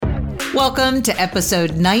Welcome to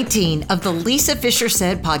episode 19 of the Lisa Fisher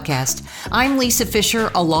Said podcast. I'm Lisa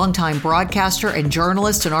Fisher, a longtime broadcaster and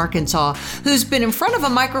journalist in Arkansas who's been in front of a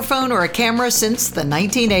microphone or a camera since the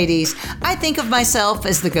 1980s. I think of myself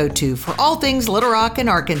as the go-to for all things Little Rock and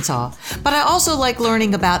Arkansas, but I also like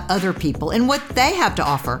learning about other people and what they have to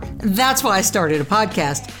offer. That's why I started a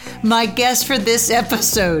podcast. My guest for this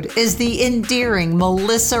episode is the endearing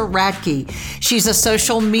Melissa Radke. She's a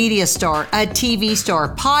social media star, a TV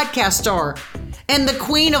star, podcast star, and the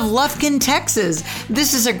queen of Lufkin, Texas.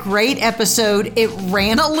 This is a great episode. It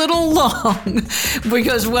ran a little long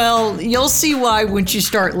because, well, you'll see why once you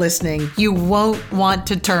start listening. You won't want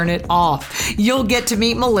to turn it off. You'll get to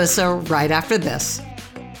meet Melissa right after this.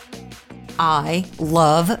 I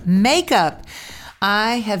love makeup.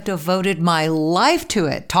 I have devoted my life to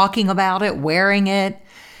it, talking about it, wearing it.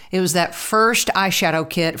 It was that first eyeshadow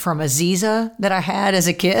kit from Aziza that I had as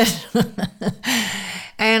a kid.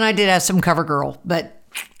 And I did have some CoverGirl, but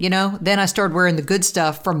then I started wearing the good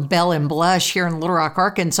stuff from Bell and Blush here in Little Rock,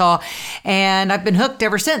 Arkansas, and I've been hooked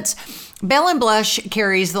ever since. Bell and Blush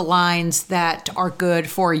carries the lines that are good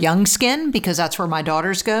for young skin, because that's where my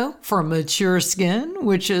daughters go, for mature skin,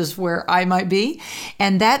 which is where I might be.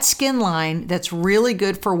 And that skin line that's really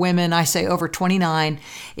good for women, I say over 29,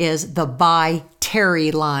 is the By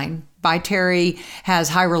Terry line. By Terry has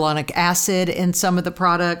hyaluronic acid in some of the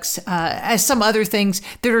products, as some other things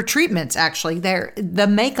that are treatments, actually. The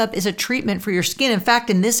makeup is a treatment for your skin. In fact,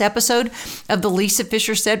 in this episode of the Lisa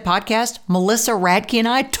Fisher Said podcast, Melissa Radke and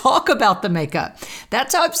I talk about the makeup.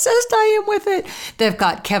 That's how obsessed I am with it. They've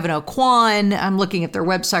got Kevin O'Quan. I'm looking at their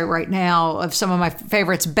website right now of some of my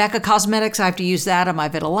favorites. Becca Cosmetics, I have to use that on my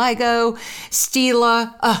vitiligo.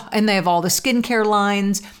 Stila, and they have all the skincare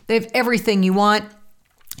lines. They have everything you want.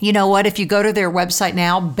 You know what? If you go to their website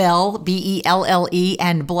now, Belle, Belle,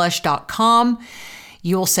 and blush.com,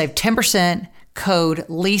 you'll save 10%, code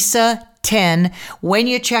Lisa10 when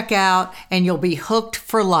you check out, and you'll be hooked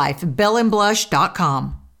for life.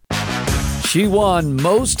 belleandblush.com. She won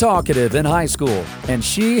Most Talkative in high school, and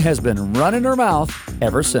she has been running her mouth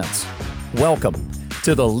ever since. Welcome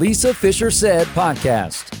to the Lisa Fisher Said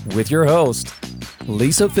podcast with your host,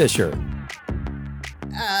 Lisa Fisher.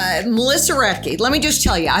 Melissa Radke, let me just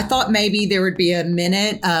tell you, I thought maybe there would be a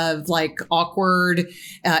minute of like awkward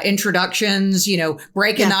introductions,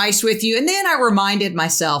 breaking the ice with you. And then I reminded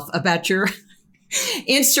myself about your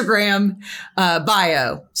Instagram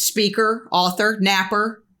bio. Speaker, author,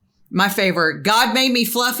 napper. My favorite, God made me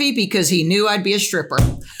fluffy because he knew I'd be a stripper.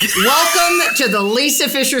 Welcome to the Lisa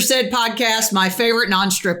Fisher Said podcast, my favorite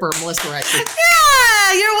non-stripper, Melissa Radke.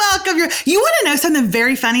 Yeah, you're welcome. You want to know something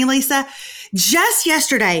very funny, Lisa? Just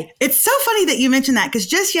yesterday, it's so funny that you mentioned that, because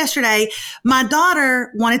just yesterday, my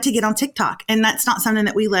daughter wanted to get on TikTok, and that's not something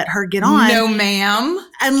that we let her get on. No, ma'am.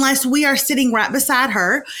 Unless we are sitting right beside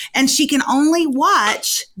her, and she can only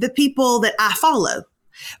watch the people that I follow.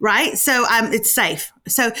 Right. So it's safe.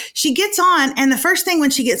 So she gets on, and the first thing when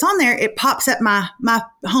she gets on there, it pops up my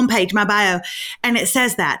homepage, my bio, and it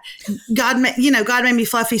says that God made me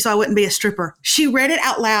fluffy so I wouldn't be a stripper. She read it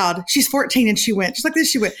out loud. She's 14 and she went just like this.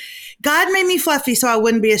 She went, God made me fluffy so I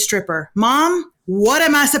wouldn't be a stripper. Mom, what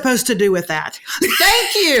am I supposed to do with that?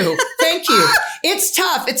 Thank you. Thank you. It's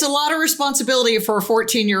tough. It's a lot of responsibility for a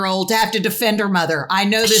 14-year-old to have to defend her mother. I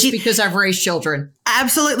know this because I've raised children.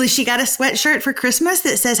 Absolutely. She got a sweatshirt for Christmas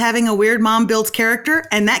that says having a weird mom builds character,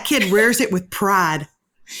 and that kid wears it with pride.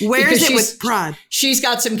 Wears it with pride. She's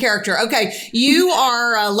got some character. Okay. You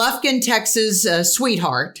are Lufkin, Texas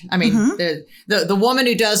sweetheart. I mean, the woman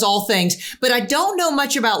who does all things, but I don't know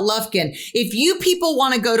much about Lufkin. If you people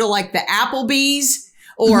want to go to like the Applebee's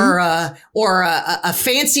or a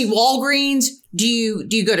fancy Walgreens, do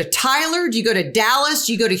you go to Tyler? Do you go to Dallas?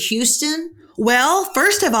 Do you go to Houston? Well,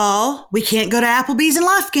 first of all, we can't go to Applebee's in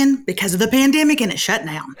Lufkin because of the pandemic and it's shut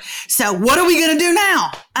down. So what are we going to do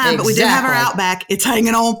now? Exactly. But we do have our Outback. It's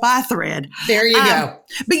hanging on by a thread. There you go.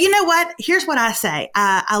 But you know what? Here's what I say.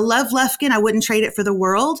 I love Lufkin. I wouldn't trade it for the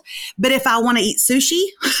world. But if I want to eat sushi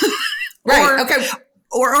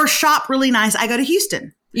or shop really nice, I go to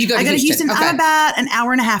Houston. I go to Houston. Okay. I'm about an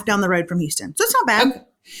hour and a half down the road from Houston. So it's not bad. Okay.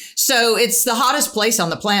 So it's the hottest place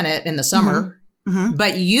on the planet in the summer. Mm-hmm. Mm-hmm.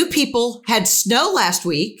 But you people had snow last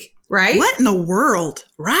week, right? What in the world?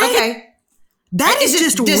 Right? Okay. That is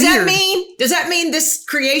just weird. Does that mean this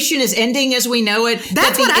creation is ending as we know it?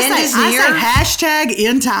 That's what I say. I say hashtag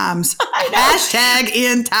end times. Hashtag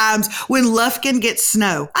end times when Lufkin gets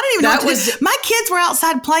snow. I don't even know what to do. My kids were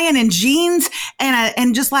outside playing in jeans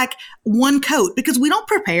and just like one coat because we don't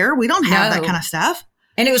prepare. We don't have that kind of stuff.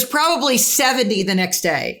 And it was probably 70 the next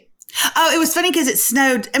day. Oh, it was funny because it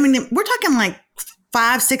snowed. I mean, we're talking like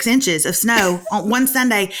 5-6 inches of snow on one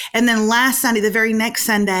Sunday. And then last Sunday, the very next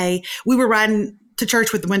Sunday, we were riding to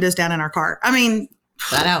church with the windows down in our car. I mean,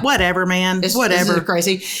 I know. Whatever, man. Whatever. This is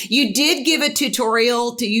crazy. You did give a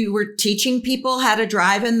tutorial you were teaching people how to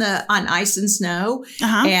drive on ice and snow.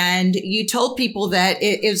 And you told people that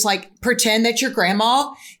it was like, pretend that your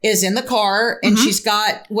grandma is in the car and she's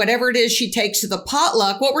got whatever it is she takes to the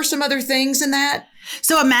potluck. What were some other things in that?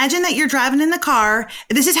 So imagine that you're driving in the car.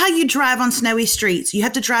 This is how you drive on snowy streets. You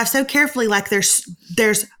have to drive so carefully, like there's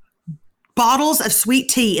bottles of sweet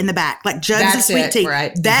tea in the back, like jugs of sweet tea.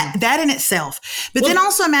 Right. That in itself. But then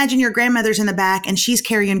also imagine your grandmother's in the back and she's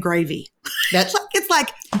carrying gravy. It's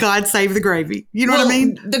like God save the gravy. You know what I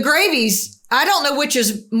mean? The gravies, I don't know which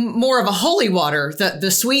is more of a holy water,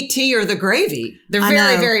 the sweet tea or the gravy. They're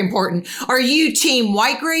very, very important. Are you team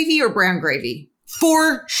white gravy or brown gravy?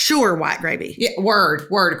 For sure, white gravy. Yeah, word,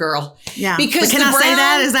 girl. Yeah. Because can I say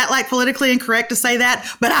that? Is that like politically incorrect to say that?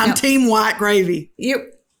 But I'm team white gravy.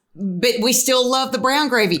 But we still love the brown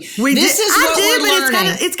gravy.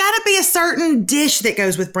 It's got to be a certain dish that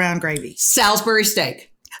goes with brown gravy. Salisbury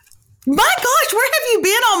steak. My gosh, where have you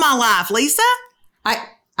been all my life, Lisa?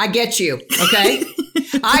 I get you, okay?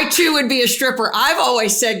 I too would be a stripper. I've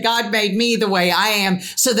always said God made me the way I am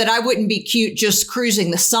so that I wouldn't be cute just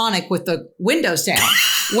cruising the Sonic with the windows down.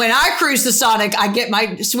 When I cruise the Sonic, I get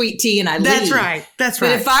my sweet tea and I leave. That's right. But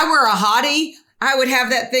if I were a hottie, I would have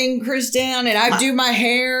that thing cruise down and I'd do my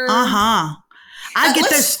hair. I'd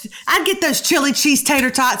get those chili cheese tater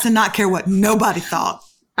tots and not care what nobody thought.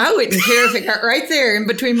 I wouldn't care if it got right there in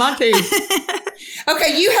between my teeth.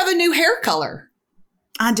 Okay, you have a new hair color.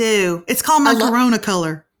 I do. It's called my Corona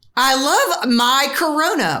color. I love my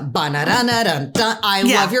Corona. I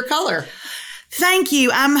love your color. Thank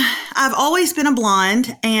you. I've always been a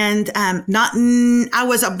blonde, and I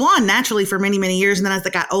was a blonde naturally for many, many years. And then as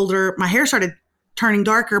I got older, my hair started turning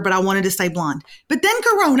darker, but I wanted to stay blonde. But then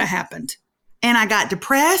Corona happened, and I got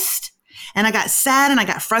depressed, and I got sad, and I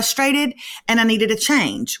got frustrated, and I needed a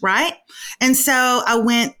change, right? And so I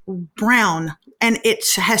went brown. And it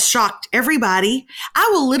has shocked everybody. I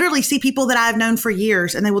will literally see people that I've known for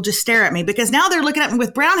years and they will just stare at me because now they're looking at me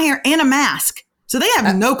with brown hair and a mask. So they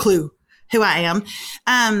have no clue who I am.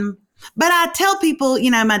 But I tell people,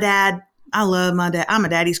 my dad, I love my dad. I'm a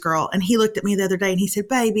daddy's girl. And he looked at me the other day and he said,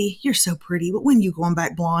 baby, you're so pretty, but when are you going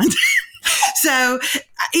back blonde? So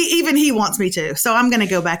even he wants me to. So I'm going to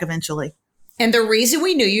go back eventually. And the reason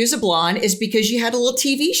we knew you as a blonde is because you had a little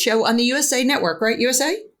TV show on the USA Network, right?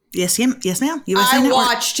 USA? Yes, ma'am. USA Network.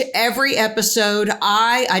 Watched every episode.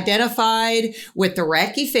 I identified with the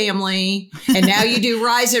Radke family, and now you do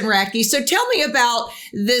Rise and Radke. So tell me about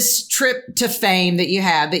this trip to fame that you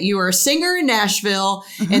had, that you were a singer in Nashville,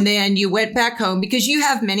 and then you went back home because you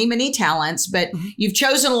have many, many talents, but you've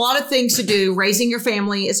chosen a lot of things to do. Raising your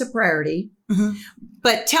family is a priority.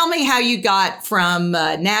 But tell me how you got from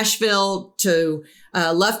Nashville to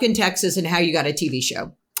Lufkin, Texas, and how you got a TV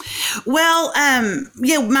show. Well,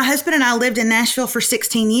 my husband and I lived in Nashville for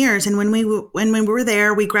 16 years. And when we were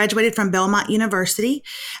there, we graduated from Belmont University.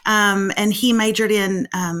 And he majored in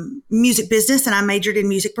music business and I majored in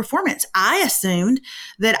music performance. I assumed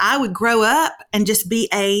that I would grow up and just be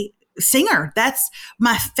a singer. That's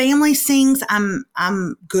my family sings.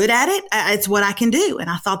 I'm good at it. It's what I can do. And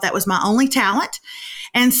I thought that was my only talent.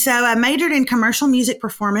 And so I majored in commercial music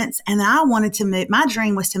performance. And I wanted to move. My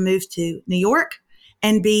dream was to move to New York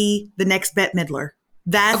and be the next Bette Midler.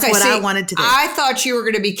 That's what I wanted to do. I thought you were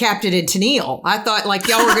going to be Captain and Tennille. I thought like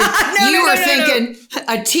y'all were going thinking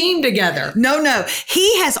a team together. No.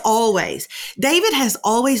 David has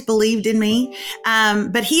always believed in me.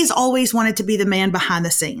 But he's always wanted to be the man behind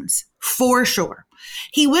the scenes for sure.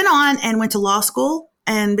 He went on and went to law school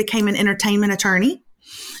and became an entertainment attorney.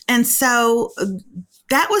 And so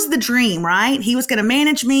that was the dream, right? He was going to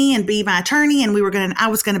manage me and be my attorney, and I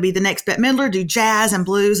was going to be the next Bette Midler, do jazz and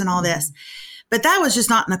blues and all this. But that was just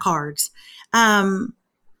not in the cards. I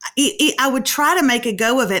would try to make a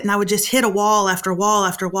go of it, and I would just hit a wall after wall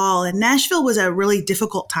after wall. And Nashville was a really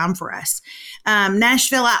difficult time for us.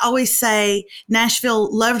 Nashville, I always say,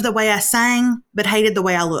 Nashville loved the way I sang, but hated the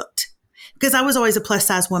way I looked. Because I was always a plus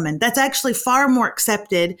size woman. That's actually far more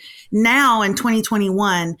accepted now in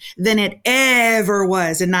 2021 than it ever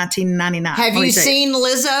was in 1999. Have you seen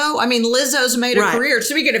Lizzo? I mean, Lizzo's made a career.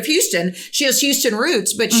 Speaking of Houston, she has Houston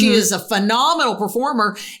roots, but she is a phenomenal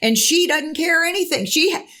performer and she doesn't care anything.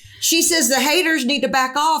 She says the haters need to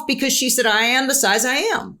back off because she said, I am the size I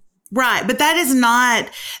am. Right. But that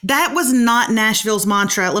was not Nashville's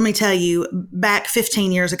mantra. Let me tell you, back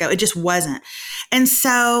 15 years ago, it just wasn't. And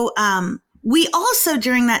so, We also,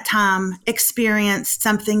 during that time, experienced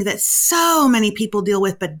something that so many people deal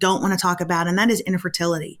with but don't want to talk about, and that is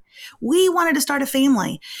infertility. We wanted to start a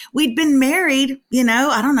family. We'd been married,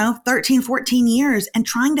 13, 14 years and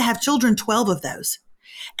trying to have children, 12 of those,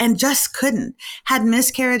 and just couldn't. Had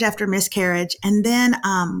miscarriage after miscarriage. And then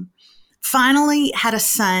finally had a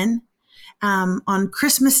son on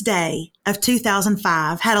Christmas Day of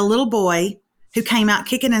 2005, had a little boy who came out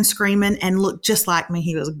kicking and screaming and looked just like me.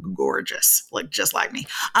 He was gorgeous, looked just like me.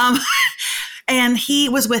 And he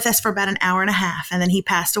was with us for about an hour and a half, and then he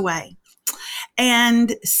passed away.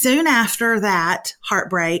 And soon after that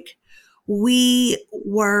heartbreak, we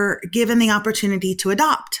were given the opportunity to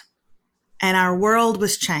adopt, and our world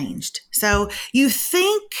was changed. So you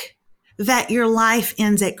think that your life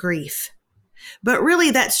ends at grief, but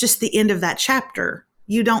really that's just the end of that chapter.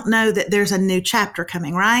 You don't know that there's a new chapter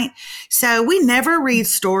coming, right? So we never read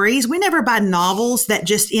stories. We never buy novels that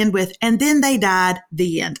just end with, and then they died,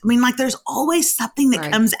 the end. I mean, like there's always something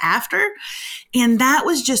that comes after. And that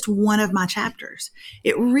was just one of my chapters.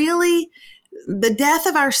 It really, the death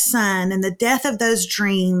of our son and the death of those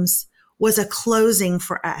dreams was a closing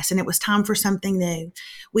for us. And it was time for something new.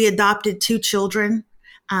 We adopted 2 children.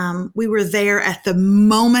 We were there at the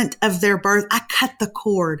moment of their birth. I cut the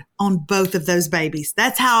cord on both of those babies.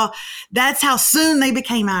 That's how soon they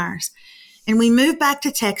became ours. And we moved back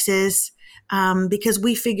to Texas, because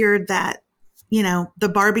we figured that,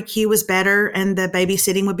 the barbecue was better and the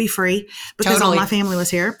babysitting would be free because all my family was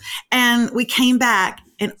here. And we came back,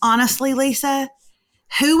 and honestly, Lisa,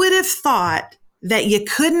 who would have thought that you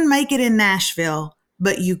couldn't make it in Nashville,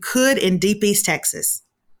 but you could in Deep East Texas?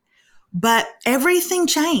 But everything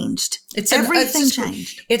changed. Everything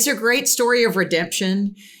changed. It's a great story of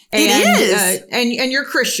redemption. And, it is. And you're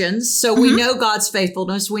Christians, so we know God's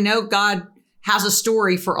faithfulness. We know God has a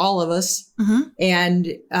story for all of us.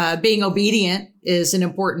 And being obedient is an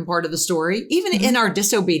important part of the story. Even in our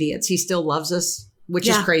disobedience, he still loves us, which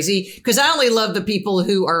is crazy, because I only love the people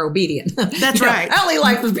who are obedient. That's right. I only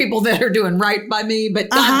like the people that are doing right by me, but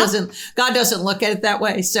God doesn't look at it that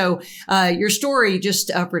way. So your story just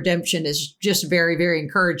of redemption is just very, very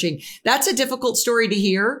encouraging. That's a difficult story to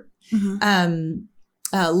hear.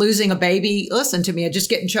 Losing a baby. Listen to me, I'm just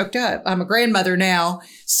getting choked up. I'm a grandmother now.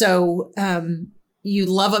 So you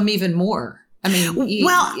love them even more. I mean, it's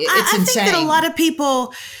insane. I think that a lot of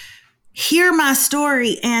people hear my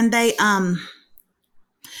story and they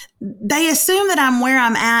assume that I'm where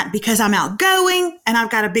I'm at because I'm outgoing and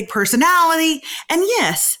I've got a big personality. And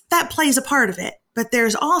yes, that plays a part of it. But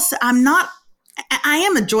there's also, I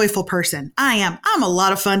am a joyful person. I'm a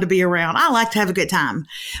lot of fun to be around. I like to have a good time.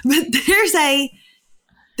 But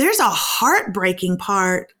there's a heartbreaking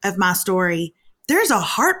part of my story. There's a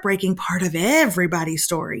heartbreaking part of everybody's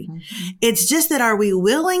story. It's just that, are we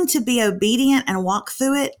willing to be obedient and walk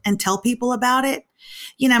through it and tell people about it?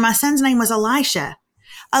 My son's name was Elisha.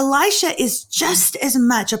 Elisha is just as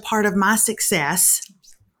much a part of my success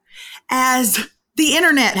as the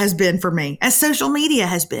internet has been for me, as social media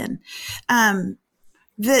has been.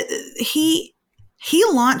 He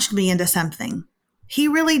launched me into something. He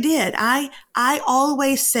really did. I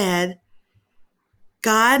always said,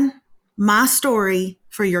 God, my story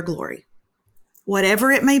for your glory,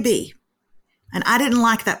 whatever it may be. And I didn't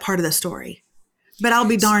like that part of the story, but I'll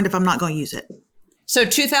be darned if I'm not going to use it. So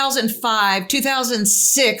 2005,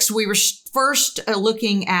 2006, we were first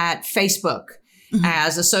looking at Facebook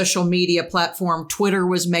as a social media platform. Twitter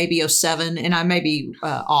was maybe 2007, and I may be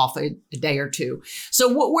off a day or two.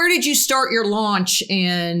 So where did you start your launch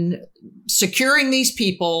in securing these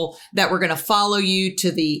people that were going to follow you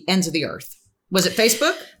to the ends of the earth? Was it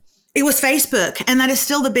Facebook? It was Facebook, and that is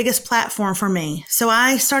still the biggest platform for me. So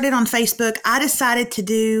I started on Facebook. I decided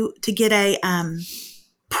to get a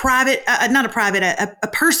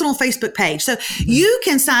personal Facebook page. So you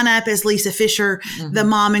can sign up as Lisa Fisher, the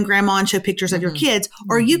mom and grandma, and show pictures of your kids,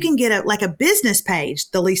 or you can get a business page,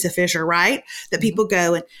 the Lisa Fisher, right? That people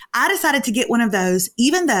go. And I decided to get one of those,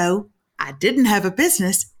 even though I didn't have a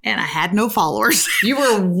business and I had no followers. You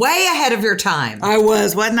were way ahead of your time. I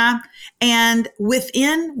was, wasn't I? And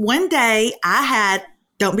within one day, I had,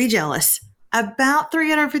 don't be jealous, about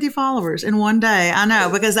 350 followers in one day. I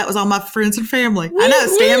know, because that was all my friends and family. I know,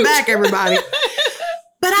 stand back, everybody.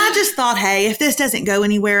 But I just thought, hey, if this doesn't go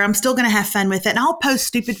anywhere, I'm still going to have fun with it. And I'll post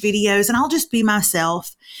stupid videos and I'll just be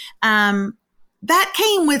myself. That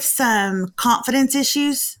came with some confidence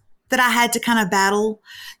issues that I had to kind of battle.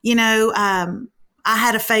 I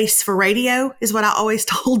had a face for radio, is what I always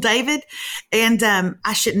told David. And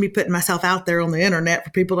I shouldn't be putting myself out there on the internet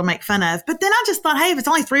for people to make fun of. But then I just thought, hey, if it's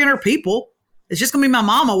only 300 people, it's just going to be my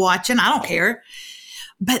mama watching. I don't care.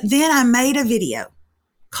 But then I made a video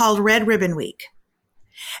called Red Ribbon Week.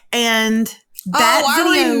 And that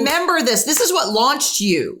I remember this. This is what launched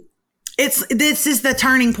you. This is the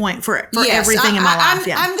turning point for everything in my life.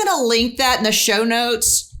 I'm going to link that in the show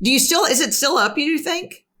notes. Is it still up, you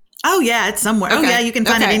think? Oh yeah, it's somewhere. Okay. Oh yeah, you can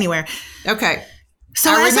find it anywhere. Okay.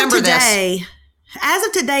 So as of today,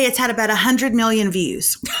 it's had about 100 million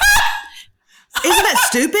views. Isn't that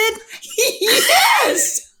stupid?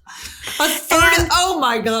 Yes. A third. Oh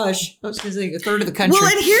my gosh. I was going to say a third of the country. Well,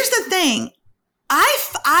 and here's the thing.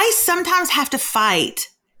 I sometimes have to fight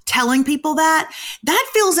telling people that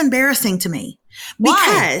feels embarrassing to me.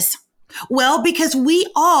 Why? Because we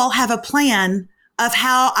all have a plan of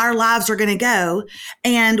how our lives are going to go,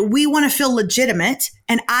 and we want to feel legitimate.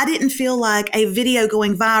 And I didn't feel like a video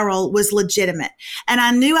going viral was legitimate. And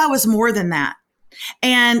I knew I was more than that.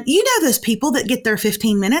 And you know, those people that get their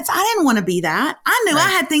 15 minutes, I didn't want to be that. I knew I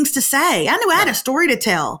had things to say. I knew I had a story to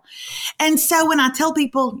tell. And so when I tell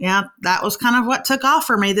people, that was kind of what took off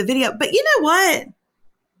for me, the video. But you know what?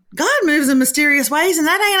 God moves in mysterious ways, and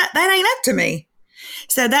that ain't up to me.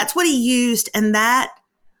 So that's what he used. And that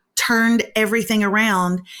turned everything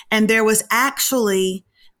around. And there was actually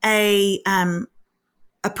a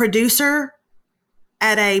producer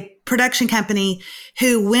at a production company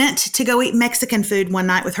who went to go eat Mexican food one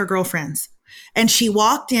night with her girlfriends. And she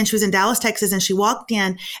walked in, she was in Dallas, Texas, and she walked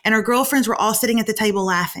in and her girlfriends were all sitting at the table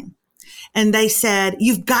laughing. And they said,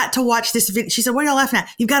 "You've got to watch this video." She said, "What are y'all laughing at?"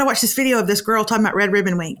 "You've got to watch this video of this girl talking about Red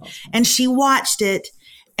Ribbon Week." Awesome. And she watched it,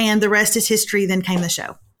 and the rest is history. Then came the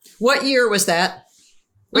show. What year was that?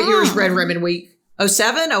 What year was Red Ribbon Week?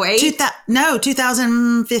 07, 08?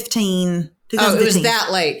 2015. Oh, it was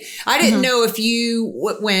that late. I didn't know if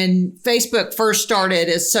when Facebook first started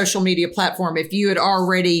as social media platform, if you had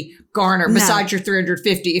already garnered, besides your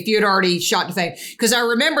 350, if you had already shot to fame. Because I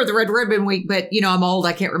remember the Red Ribbon Week, but I'm old.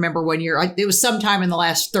 I can't remember one year. It was sometime in the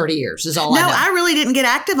last 30 years is all I know. No, I really didn't get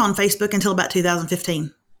active on Facebook until about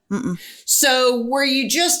 2015. Mm-mm. So were you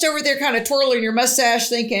just over there kind of twirling your mustache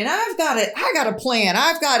thinking, I got a plan.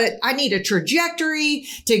 I need a trajectory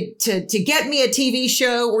to get me a TV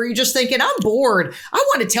show? Or were you just thinking, I'm bored. I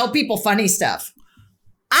want to tell people funny stuff.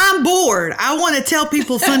 I'm bored. I want to tell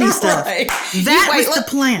people funny stuff. Right. That was the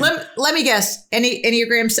plan. Let me guess.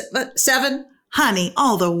 Enneagram 7? Honey,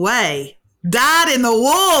 all the way. Dyed in the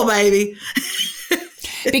wool, baby.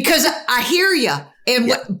 Because I hear you.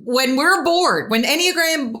 And when we're bored, when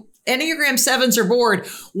Enneagram 7s are bored,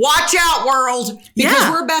 watch out, world, because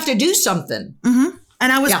we're about to do something. Mm-hmm.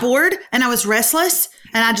 And I was bored and I was restless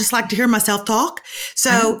and I just like to hear myself talk.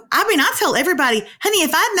 So, I tell everybody, honey,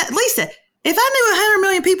 if I knew 100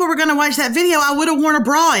 million people were going to watch that video, I would have worn a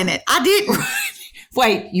bra in it. I didn't.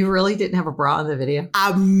 Wait, you really didn't have a bra in the video?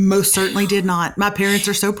 I most certainly did not. My parents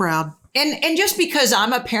are so proud. And just because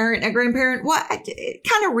I'm a parent, a grandparent,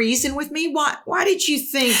 kind of reason with me? Why did you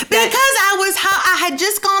think that? Because I had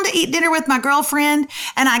just gone to eat dinner with my girlfriend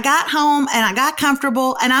and I got home and I got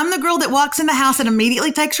comfortable and I'm the girl that walks in the house and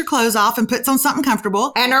immediately takes her clothes off and puts on something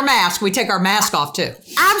comfortable. And our mask. We take our mask off too.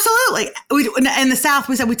 Absolutely. In the South,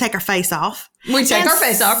 we said we take our face off. We take our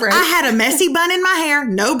face off, right? I had a messy bun in my hair,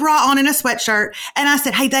 no bra on and a sweatshirt. And I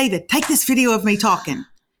said, "Hey, David, take this video of me talking."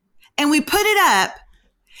 And we put it up.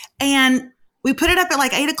 And we put it up at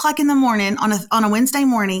like 8:00 in the morning on a Wednesday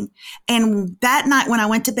morning. And that night when I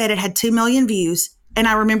went to bed, it had 2 million views. And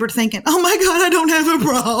I remembered thinking, "Oh my God, I don't have a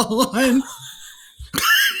bra on."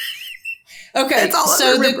 Okay.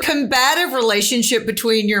 So the combative relationship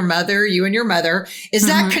between you and your mother, is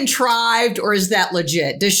that contrived or is that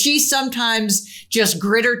legit? Does she sometimes just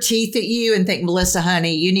grit her teeth at you and think, "Melissa,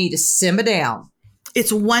 honey, you need to simmer down"?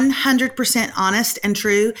 It's 100% honest and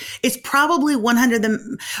true. It's probably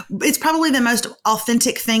the most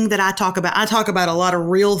authentic thing that I talk about. I talk about a lot of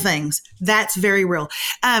real things. That's very real.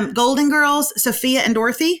 Golden Girls, Sophia and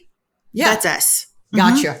Dorothy. Yeah. That's us.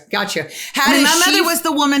 Gotcha. My mother was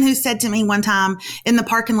the woman who said to me one time in the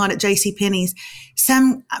parking lot at JCPenney's,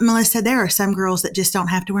 "Melissa, there are some girls that just don't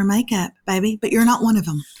have to wear makeup, baby, but you're not one of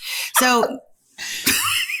them." So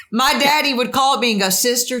my daddy would call me and go,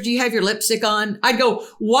 "Sister, do you have your lipstick on?" I'd go,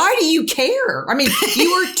 "Why do you care? I mean,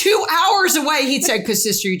 you were 2 hours away." He'd say, "Because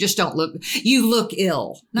sister, you just don't you look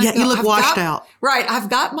ill." You look washed out. Right. I've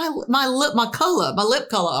got my lip color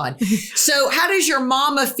on. So how does your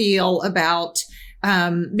mama feel about,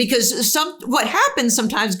 because what happens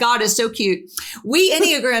sometimes, God is so cute. We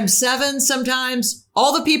Enneagram 7, sometimes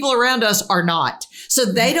all the people around us are not. So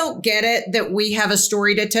they don't get it that we have a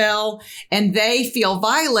story to tell and they feel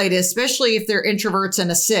violated, especially if they're introverts and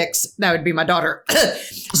a 6. That would be my daughter.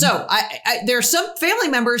 So there are some family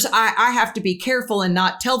members I have to be careful and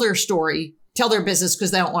not tell their story tell their business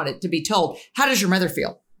because they don't want it to be told. How does your mother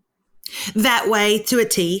feel? That way to a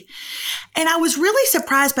T. And I was really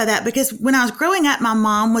surprised by that because when I was growing up, my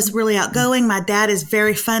mom was really outgoing. My dad is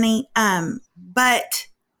very funny. But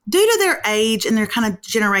due to their age and their kind of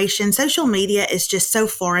generation, social media is just so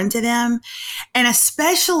foreign to them. And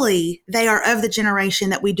especially they are of the generation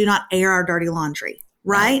that we do not air our dirty laundry,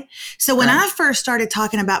 right? So when I first started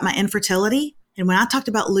talking about my infertility and when I talked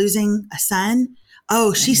about losing a son,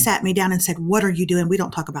 she sat me down and said, "What are you doing? We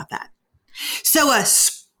don't talk about that." So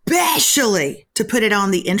especially to put it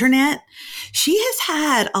on the internet, she has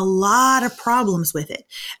had a lot of problems with it,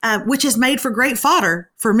 which has made for great fodder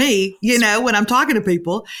for me, when I'm talking to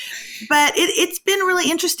people. But it's been really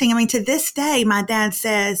interesting. I mean, to this day, my dad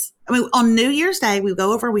says, on New Year's Day, we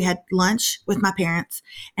had lunch with my parents,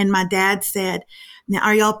 and my dad said, "Now,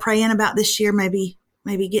 are y'all praying about this year, maybe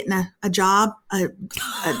getting a job?"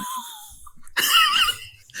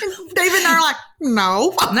 David and I are like,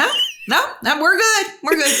 no. No, we're good.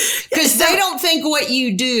 We're good. Because they don't think what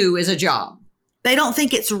you do is a job. They don't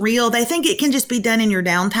think it's real. They think it can just be done in your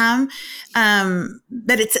downtime,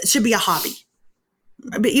 that it should be a hobby.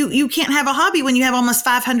 But you can't have a hobby when you have almost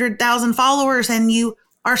 500,000 followers and you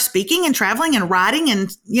are speaking and traveling and writing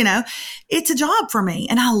and, it's a job for me.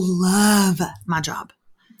 And I love my job.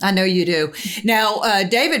 I know you do. Now,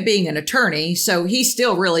 David being an attorney, so he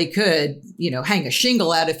still really could, hang a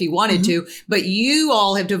shingle out if he wanted to, but you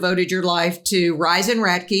all have devoted your life to Rise and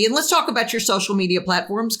Radke. And let's talk about your social media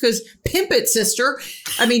platforms because pimp it, sister.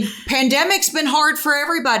 I mean, pandemic's been hard for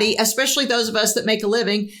everybody, especially those of us that make a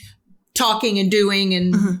living talking and doing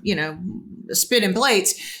and, spinning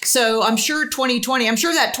plates. So I'm sure that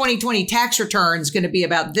 2020 tax return is going to be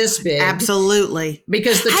about this big. Absolutely.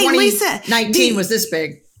 Because the 2019 was this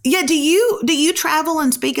big. Yeah. Do you travel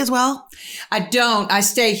and speak as well? I don't. I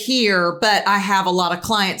stay here, but I have a lot of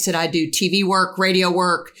clients that I do TV work, radio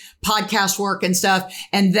work, podcast work and stuff.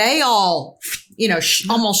 And they all,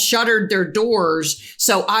 almost shuttered their doors.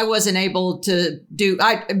 So I wasn't able to do,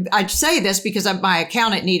 I say this because my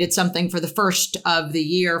accountant needed something for the first of the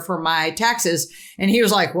year for my taxes. And he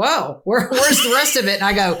was like, "Whoa, where's the rest of it?" And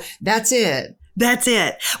I go, "That's it. That's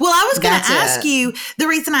it." Well, I was going to ask you, the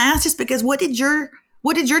reason I asked is because what did your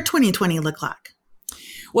 2020 look like?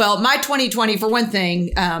 Well, my 2020, for one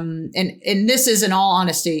thing, and this is in all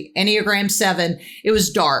honesty, Enneagram 7, it was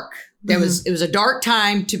dark. It was a dark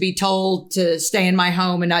time to be told to stay in my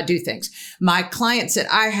home and not do things. My clients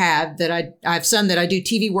that I have some that I do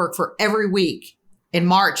TV work for every week. In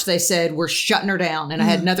March, they said, "We're shutting her down." And I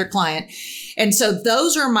had another client. And so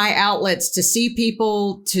those are my outlets to see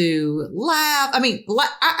people, to laugh. I mean,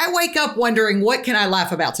 I wake up wondering, what can I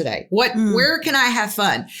laugh about today? Where can I have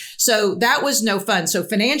fun? So that was no fun. So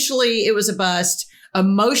financially, it was a bust.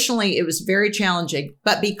 Emotionally, it was very challenging.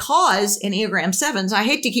 But because Enneagram 7s, I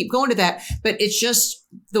hate to keep going to that, but it's just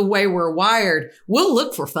the way we're wired. We'll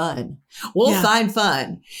look for fun. We'll find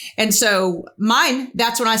fun. And so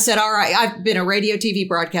that's when I said, all right, I've been a radio TV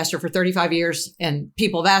broadcaster for 35 years and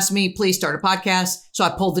people have asked me, please start a podcast. So I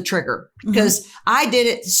pulled the trigger because I did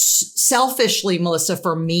it selfishly, Melissa,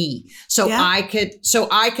 for me. So I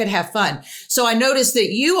could have fun. So I noticed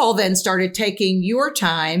that you all then started taking your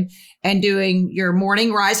time and doing your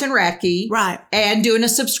morning Rise and Radke. Right. And doing a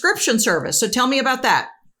subscription service. So tell me about that.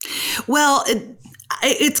 Well,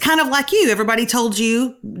 it's kind of like you. Everybody told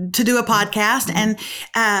you to do a podcast and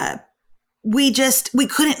I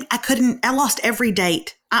lost every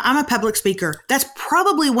date. I'm a public speaker. That's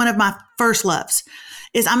probably one of my first loves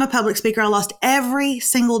is I'm a public speaker. I lost every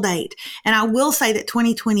single date. And I will say that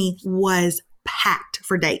 2020 was packed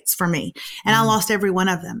for dates for me. And I lost every one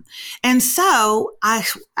of them. And so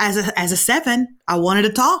as a 7, I wanted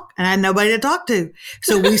to talk and I had nobody to talk to.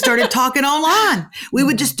 So we started talking online. We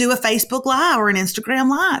would just do a Facebook Live or an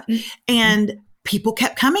Instagram Live and people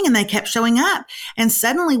kept coming and they kept showing up. And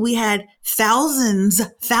suddenly we had thousands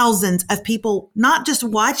of people, not just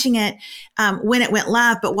watching it when it went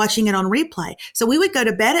live, but watching it on replay. So we would go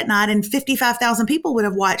to bed at night and 55,000 people would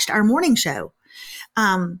have watched our morning show.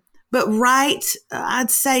 But I'd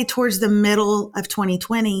say towards the middle of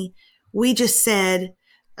 2020, we just said,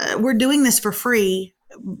 we're doing this for free,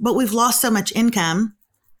 but we've lost so much income.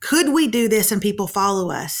 Could we do this and people follow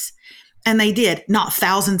us? And they did. Not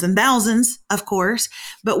thousands and thousands, of course,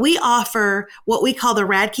 but we offer what we call the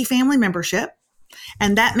Radke Family Membership.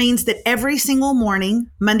 And that means that every single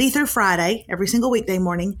morning, Monday through Friday, every single weekday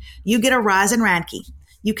morning, you get a Rise and Radke.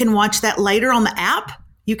 You can watch that later on the app.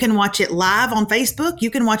 You can watch it live on Facebook.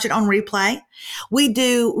 You can watch it on replay. We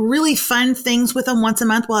do really fun things with them once a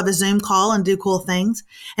month. We'll have a Zoom call and do cool things.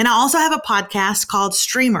 And I also have a podcast called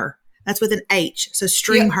Streamer That's with an H. So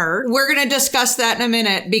stream her. We're going to discuss that in a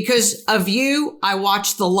minute. Because of you, I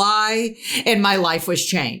watched The Lie and my life was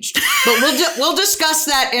changed. But we'll discuss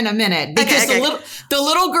that in a minute. Because the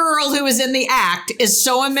little girl who is in the act is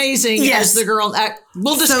so amazing as the girl.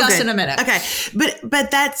 We'll discuss in a minute. Okay. But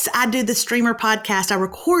I do the streamer podcast. I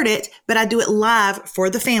record it, but I do it live for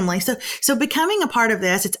the family. So becoming a part of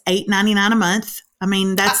this, it's $8.99 a month. I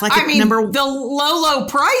mean, that's like the low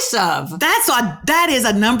price of. That is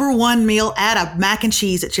a number one meal at a mac and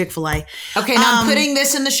cheese at Chick-fil-A. Okay, now I'm putting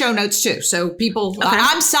this in the show notes too. So people,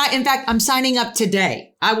 I'm signing up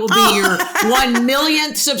today. I will be your 1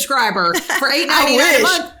 millionth subscriber for $8.99 a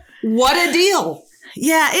month. What a deal.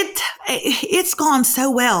 Yeah, it's gone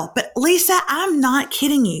so well. But Lisa, I'm not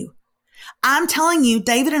kidding you. I'm telling you,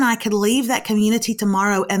 David and I could leave that community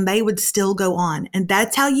tomorrow and they would still go on. And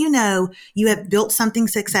that's how you know you have built something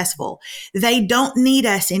successful. They don't need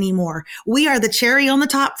us anymore. We are the cherry on the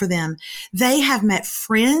top for them. They have met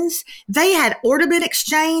friends. They had ornament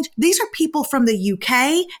exchange. These are people from the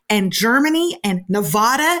UK and Germany and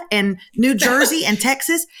Nevada and New Jersey and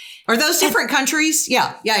Texas. Are those different countries?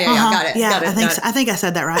 Yeah. Got it. Yeah, got it. I think I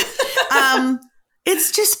said that right.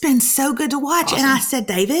 It's just been so good to watch. Awesome. And I said,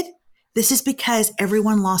 David, this is because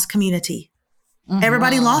everyone lost community. Mm-hmm.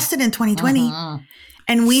 Everybody lost it in 2020. Mm-hmm.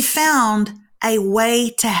 And we found a way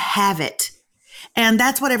to have it. And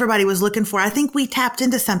that's what everybody was looking for. I think we tapped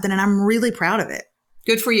into something and I'm really proud of it.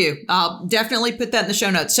 Good for you. I'll definitely put that in the show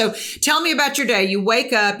notes. So tell me about your day. You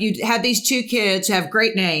wake up, you had these two kids who have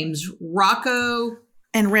great names, Rocco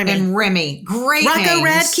and Remy. Great Rocco names.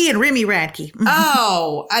 Radke and Remy Radke. Mm-hmm.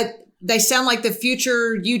 Oh, they sound like the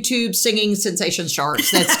future YouTube singing sensation stars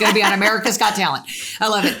that's going to be on America's Got Talent. I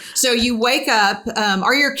love it. So you wake up.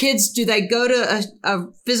 Are your kids, do they go to a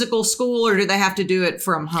physical school or do they have to do it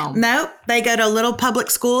from home? No, they go to a little public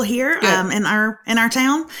school here in our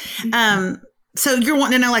town. So you're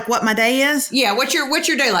wanting to know like what my day is? Yeah. What's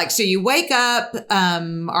your day like? So you wake up.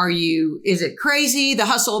 Is it crazy? The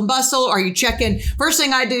hustle and bustle? Are you checking? First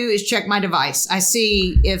thing I do is check my device. I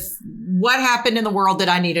see what happened in the world that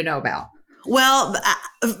I need to know about. Well,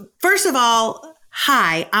 first of all,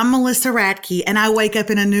 hi, I'm Melissa Radke and I wake up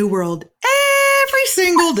in a new world every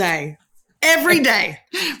single day. Every day.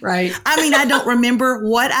 Right. I mean, I don't remember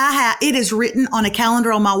what I have. It is written on a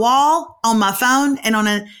calendar on my wall, on my phone, and on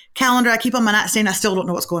a calendar I keep on my nightstand. I still don't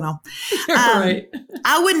know what's going on. Right.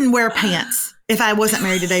 I wouldn't wear pants if I wasn't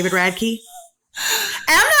married to David Radke.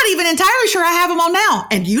 I'm not even entirely sure I have them on now.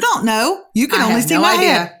 And you don't know. You can only see my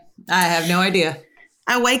head. I have no idea.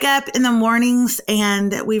 I wake up in the mornings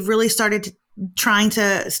and we've really started trying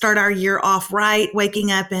to start our year off right,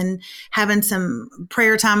 waking up and having some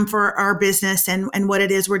prayer time for our business and what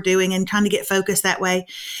it is we're doing and trying to get focused that way.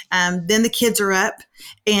 Then the kids are up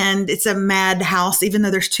and it's a mad house. Even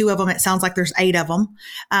though there's 2 of them, it sounds like there's 8 of them.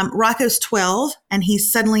 Rocco's 12 and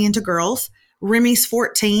he's suddenly into girls. Remy's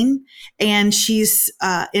 14 and she's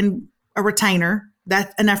in a retainer.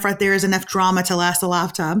 That enough right there is enough drama to last a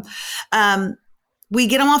lifetime. We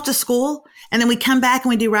get them off to school and then we come back and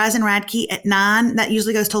we do Rise and Radke at 9. That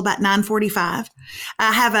usually goes till about 9:45.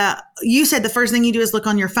 You said the first thing you do is look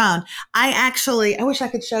on your phone. I wish I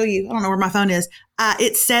could show you. I don't know where my phone is.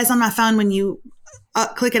 It says on my phone when you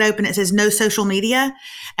click it open, it says no social media.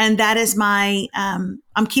 And that is I'm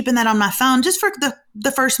keeping that on my phone just for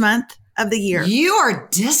the first month of the year. You are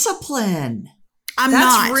disciplined.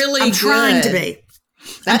 That's really I'm trying to be.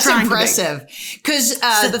 That's impressive. Because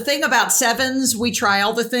the thing about 7s, we try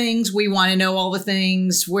all the things. We want to know all the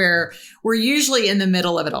things where we're usually in the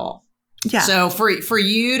middle of it all. Yeah. So for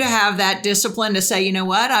you to have that discipline to say, you know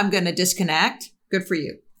what, I'm going to disconnect. Good for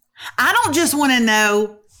you. I don't just want to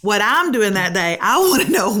know what I'm doing that day. I want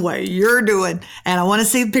to know what you're doing. And I want to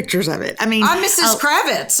see pictures of it. I mean, I'm Mrs.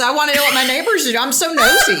 Kravitz. I want to know what my neighbors do. I'm so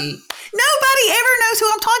nosy. Nobody ever knows who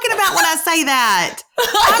I'm talking about when I say that.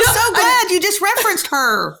 I'm so glad you just referenced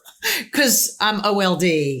her. Because I'm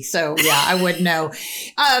OLD. So, yeah, I would know.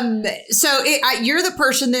 You're the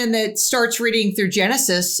person then that starts reading through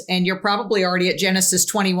Genesis, and you're probably already at Genesis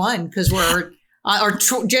 21 because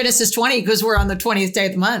Genesis 20 because we're on the 20th day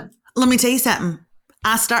of the month. Let me tell you something.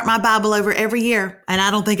 I start my Bible over every year, and I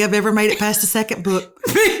don't think I've ever made it past the second book.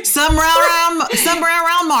 Somewhere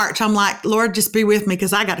around March, I'm like, Lord, just be with me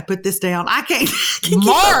because I got to put this down. I can't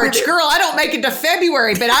March, girl, I don't make it to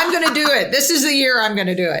February, but I'm going to do it. This is the year I'm going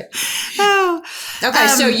to do it. Oh, Okay,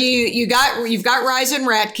 so you've got Rise and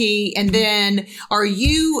Radke, and then are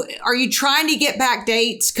you trying to get back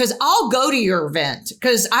dates? Because I'll go to your event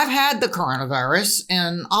because I've had the coronavirus,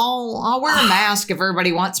 and I'll wear a mask if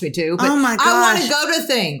everybody wants me to. But oh my gosh. I want to go to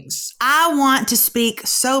things. I want to speak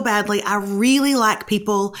so badly. I really like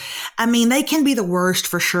people. I mean, they can be the worst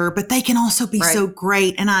for sure, but they can also be so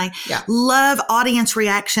great. And I love audience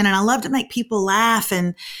reaction, and I love to make people laugh,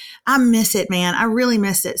 and I miss it, man. I really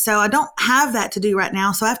miss it. So I don't have that to do right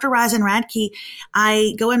now. So after Rise and Radke,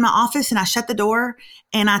 I go in my office and I shut the door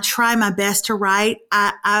and I try my best to write.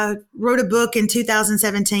 I wrote a book in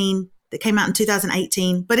 2017 that came out in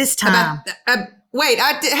 2018, but it's time.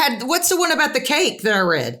 What's the one about the cake that I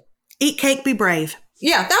read? Eat Cake, Be Brave.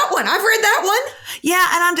 Yeah, that one. I've read that one. Yeah,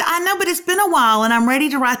 and I know, but it's been a while, and I'm ready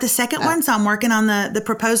to write the second one, so I'm working on the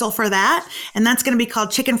proposal for that, and that's going to be called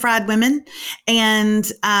Chicken Fried Women. And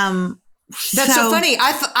that's so funny.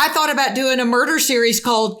 I thought about doing a murder series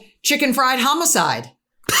called Chicken Fried Homicide.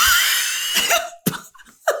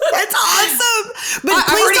 That's awesome. But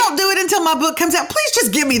please don't do it until my book comes out. Please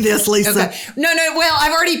just give me this, Lisa. Okay. No. Well,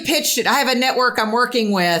 I've already pitched it. I have a network I'm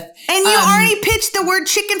working with. And you already pitched the word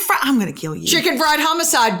chicken fried. I'm going to kill you. Chicken Fried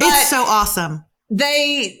Homicide. But it's so awesome.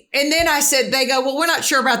 They go, well, we're not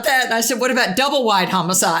sure about that. And I said, what about Double Wide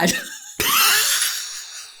Homicide?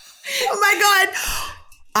 Oh my God.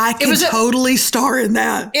 I can totally star in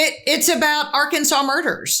that. It's about Arkansas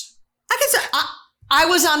murders. I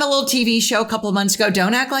was on a little TV show a couple of months ago.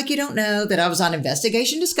 Don't act like you don't know that I was on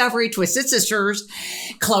Investigation Discovery, Twisted Sisters.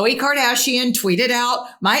 Khloe Kardashian tweeted out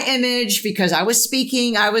my image because I was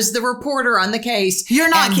speaking. I was the reporter on the case. You're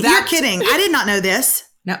kidding. I did not know this.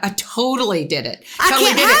 No, I totally did it. I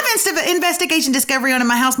can't have Investigation Discovery on in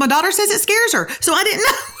my house. My daughter says it scares her. So I didn't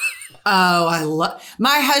know. Oh,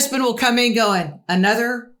 my husband will come in going,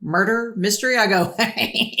 another murder mystery? I go,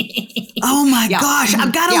 oh my gosh.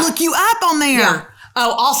 I've got to look you up on there. Yeah.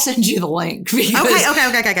 Oh, I'll send you the link. Because,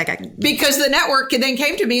 okay. Because the network then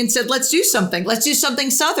came to me and said, let's do something. Let's do something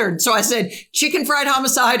Southern. So I said, Chicken Fried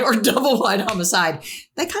Homicide or Double Wide Homicide.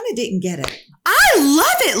 They kind of didn't get it. I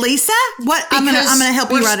love it, Lisa. I'm gonna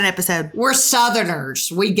help you write an episode. We're Southerners.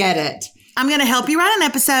 We get it. I'm going to help you write an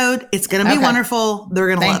episode. It's going to be wonderful. They're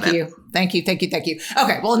going to love it. Thank you.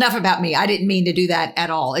 Okay. Well, enough about me. I didn't mean to do that at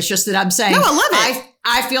all. It's just that I'm saying. No, I love it.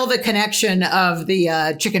 I feel the connection of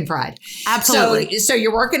the chicken fried. Absolutely. So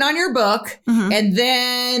you're working on your book. Mm-hmm. And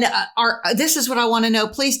then this is what I want to know.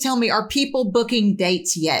 Please tell me, are people booking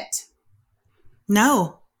dates yet?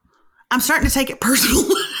 No. I'm starting to take it personal.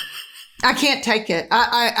 I can't take it.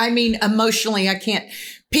 I mean, emotionally, I can't.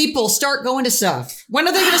 People start going to stuff. When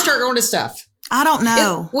are they going to start going to stuff? I don't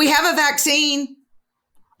know. We have a vaccine.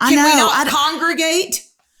 Can we not congregate?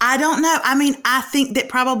 I don't know. I mean, I think that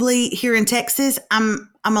probably here in Texas, I'm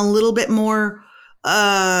a little bit more,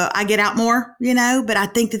 I get out more, but I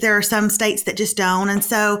think that there are some states that just don't. And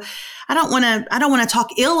so I don't want to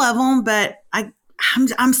talk ill of them, but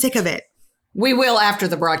I'm sick of it. We will after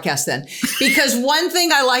the broadcast then, because one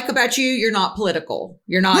thing I like about you, you're not political.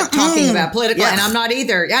 You're not talking about political, and I'm not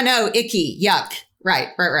either. I know, icky, yuck. Right.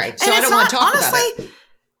 So I don't want to talk about it.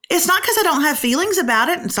 It's not because I don't have feelings about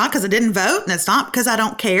it. It's not because I didn't vote, and it's not because I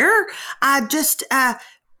don't care. I just, I'm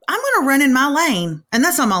going to run in my lane, and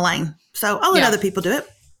that's not my lane. So I'll let other people do it.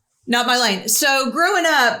 Not my lane. So growing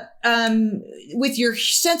up, with your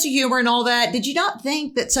sense of humor and all that, did you not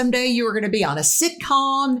think that someday you were going to be on a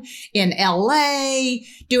sitcom in LA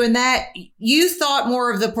doing that? You thought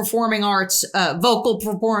more of the performing arts, vocal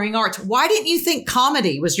performing arts. Why didn't you think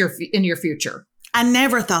comedy was in your future? I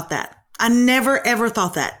never thought that. I never, ever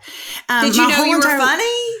thought that. Did you know you were funny?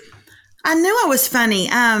 I knew I was funny.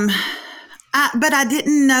 But I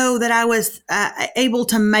didn't know that I was able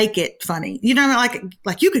to make it funny.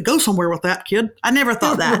 Like you could go somewhere with that, kid. I never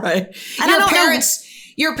thought that. Right. And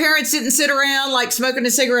your parents didn't sit around like smoking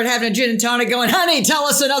a cigarette, having a gin and tonic going, honey, tell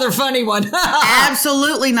us another funny one.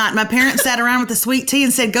 Absolutely not. My parents sat around with the sweet tea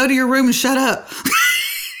and said, go to your room and shut up.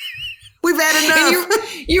 We've had enough.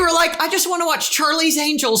 And you were like, I just want to watch Charlie's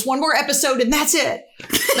Angels, one more episode, and that's it.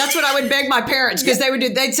 That's what I would beg my parents, because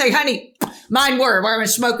they'd say, honey, mine were where I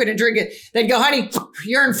was smoking and drinking. They'd go, honey,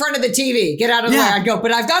 you're in front of the TV. Get out of the way. I'd go,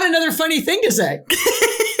 but I've got another funny thing to say.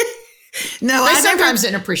 No, I sometimes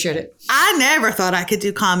didn't appreciate it. I never thought I could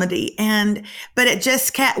do comedy. But it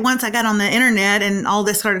just once I got on the internet and all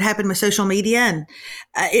this started happening with social media, and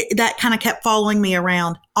that kind of kept following me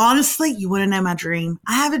around. Honestly, you want to know my dream?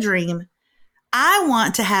 I have a dream. I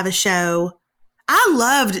want to have a show. I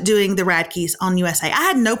loved doing the Radkes on USA. I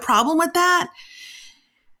had no problem with that.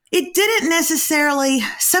 It didn't necessarily,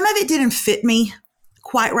 some of it didn't fit me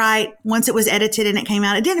quite right. Once it was edited and it came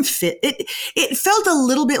out, it didn't fit. It felt a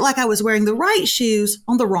little bit like I was wearing the right shoes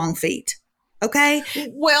on the wrong feet. Okay.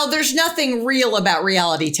 Well, there's nothing real about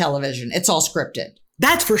reality television. It's all scripted.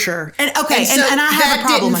 That's for sure. And okay. And, so and I have a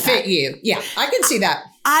problem with that. That didn't fit you. Yeah, I can see that.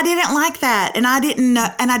 I didn't like that. And I didn't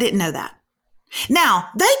know that. Now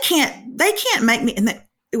they can't make me, and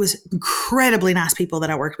it was incredibly nice people that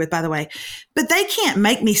I worked with, by the way, but they can't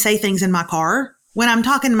make me say things in my car when I'm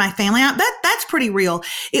talking to my family. That's pretty real.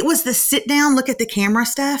 It was the sit down, look at the camera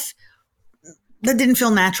stuff that didn't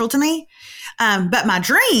feel natural to me. But my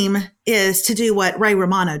dream is to do what Ray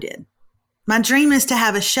Romano did. My dream is to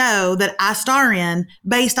have a show that I star in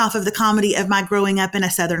based off of the comedy of my growing up in a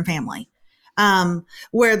Southern family,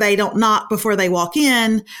 where they don't knock before they walk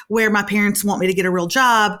in, where my parents want me to get a real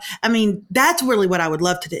job. I mean, that's really what I would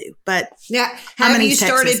love to do. But yeah, have you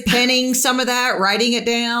started penning some of that, writing it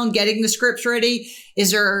down, getting the scripts ready?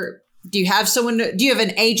 Do you have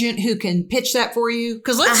an agent who can pitch that for you?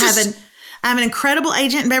 Because I have an incredible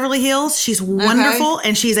agent in Beverly Hills. She's wonderful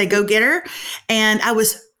and she's a go-getter. And I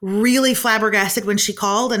was really flabbergasted when she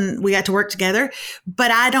called and we got to work together. But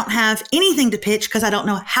I don't have anything to pitch because I don't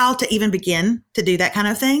know how to even begin to do that kind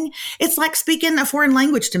of thing. It's like speaking a foreign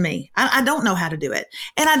language to me. I don't know how to do it.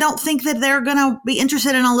 And I don't think that they're going to be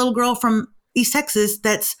interested in a little girl from East Texas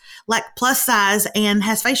that's like plus size and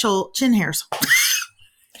has facial chin hairs.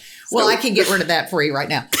 Well, I can get rid of that for you right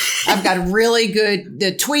now. I've got a really good,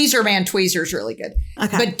 the tweezer is really good.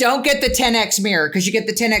 Okay. But don't get the 10X mirror, because you get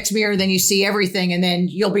the 10X mirror, then you see everything, and then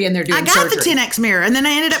you'll be in there doing surgery. I got the 10X mirror, and then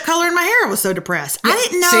I ended up coloring my hair. I was so depressed. Yeah, I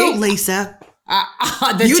didn't know, Lisa.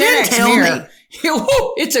 The you 10X didn't tell mirror. Me.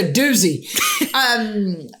 It's a doozy.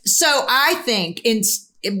 So I think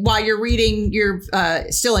while you're reading, you're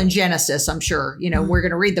still in Genesis, I'm sure, we're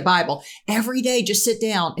going to read the Bible every day. Just sit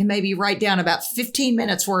down and maybe write down about 15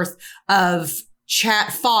 minutes worth of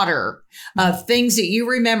chat fodder of things that you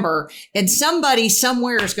remember. And somebody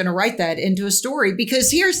somewhere is going to write that into a story,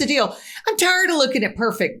 because here's the deal. I'm tired of looking at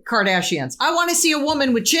perfect Kardashians. I want to see a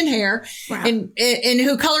woman with chin hair and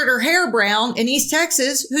who colored her hair brown in East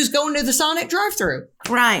Texas, who's going to the Sonic drive-thru.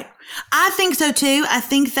 Right. I think so too. I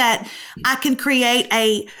think that I can create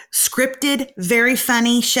a scripted, very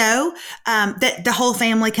funny show that the whole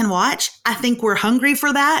family can watch. I think we're hungry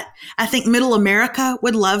for that. I think Middle America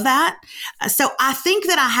would love that. So I think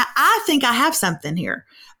that I have something here.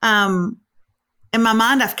 In my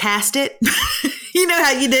mind, I've cast it. You know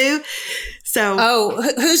how you do. So,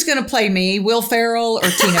 who's going to play me? Will Ferrell or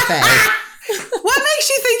Tina Fey? What makes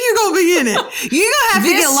you think you're going to be in it? You're going to have to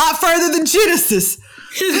get a lot further than Genesis.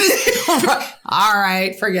 All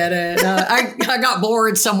right, forget it. I got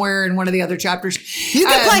bored somewhere in one of the other chapters. You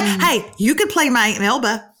could play my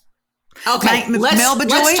Melba. Okay,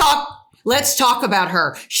 let's talk about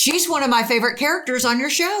her. She's one of my favorite characters on your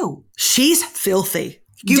show. She's filthy.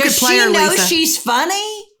 Does she know she's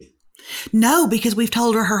funny? No, because we've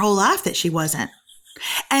told her whole life that she wasn't.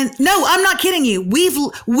 And no, I'm not kidding you.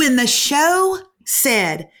 When the show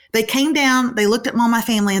said, they came down, they looked at all my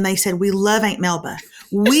family and they said, "We love Aunt Melba."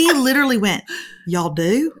 We literally went, "Y'all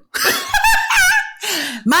do?"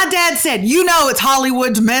 My dad said, it's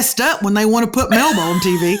Hollywood's messed up when they want to put Melba on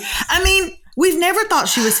TV. I mean, we've never thought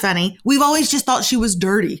she was funny. We've always just thought she was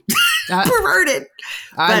dirty. Perverted.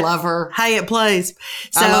 I love her. Hey, it plays.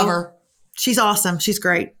 So, I love her. She's awesome. She's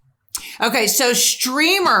great. Okay, so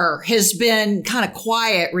Streamer has been kind of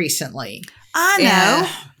quiet recently. I know.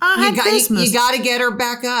 You got to get her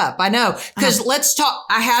back up. I know. Because let's talk.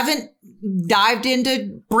 I haven't dived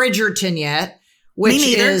into Bridgerton yet, which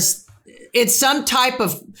is, it's some type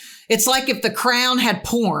of, it's like if The Crown had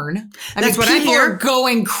porn. That's what I hear. People are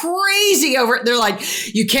going crazy over it. They're like,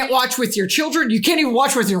 you can't watch with your children. You can't even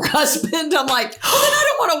watch with your husband. I'm like, then I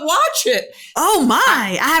don't want to watch it. Oh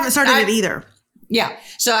my. I haven't started it either. Yeah.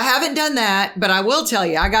 So I haven't done that, but I will tell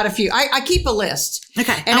you, I got a few. I keep a list.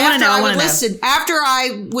 Okay. And after I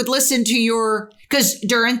would listen to because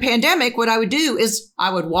during pandemic, what I would do is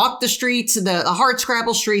I would walk the streets, the hard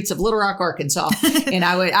scrabble streets of Little Rock, Arkansas, and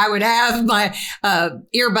I would have my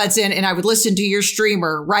earbuds in and I would listen to your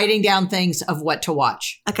streamer writing down things of what to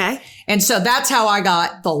watch. Okay. And so that's how I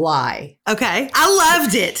got The Lie. Okay. I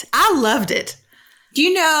loved it. Do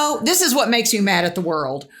you know, this is what makes me mad at the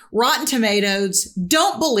world. Rotten Tomatoes,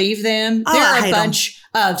 don't believe them. They're a bunch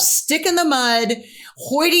of stick in the mud,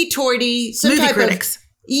 hoity-toity, some movie type critics.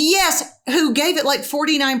 Yes, who gave it like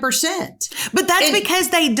 49%. But that's because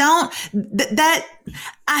they don't,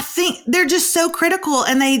 I think they're just so critical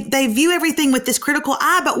and they view everything with this critical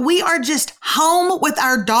eye, but we are just home with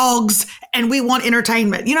our dogs and we want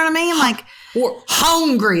entertainment. You know what I mean? Like, We're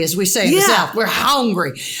hungry, as we say in the South. We're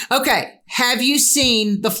hungry. Okay. Have you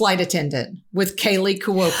seen The Flight Attendant with Kaylee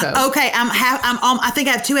Cuoco? Okay. I think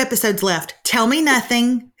I have 2 episodes left. Tell me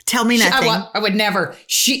nothing. Tell me nothing. I would never.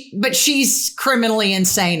 But she's criminally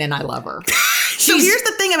insane and I love her. So here's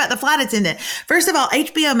the thing about The Flight Attendant. First of all,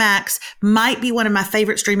 HBO Max might be one of my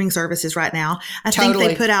favorite streaming services right now. I think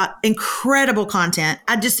they put out incredible content.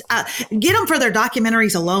 I get them for their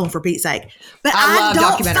documentaries alone, for Pete's sake. But I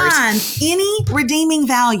don't find any redeeming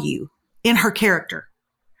value in her character.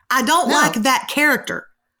 I don't like that character.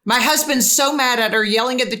 My husband's so mad at her,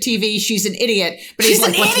 yelling at the TV. She's an idiot. But he's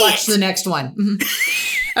like, let's watch the next one.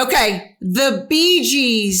 Mm-hmm. Okay. The Bee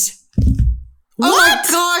Gees. What? Oh my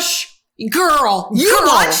gosh. Girl. You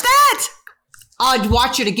watched that? I'd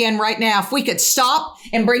watch it again right now. If we could stop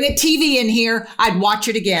and bring a TV in here, I'd watch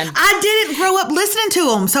it again. I didn't grow up listening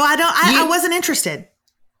to them, so I wasn't interested.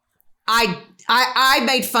 I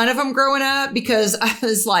made fun of them growing up because I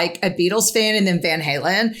was like a Beatles fan and then Van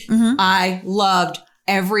Halen. Mm-hmm. I loved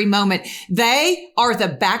every moment. They are the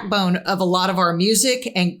backbone of a lot of our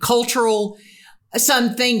music and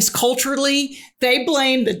some things culturally. They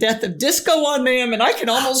blame the death of disco on them, and I can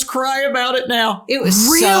almost cry about it now. It was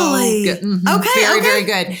really so good. Mm-hmm. Okay. Very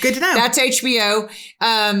good. Good to know. That's HBO.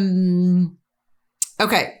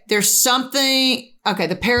 Okay. There's something. Okay.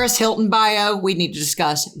 The Paris Hilton bio we need to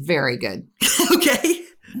discuss. Very good. Okay.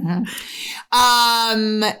 Mm-hmm.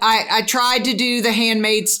 I tried to do The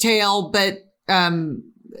Handmaid's Tale, but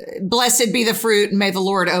blessed be the fruit and may the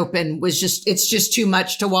Lord open it's just too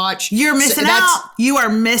much to watch. You're missing out. You are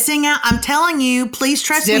missing out. I'm telling you, please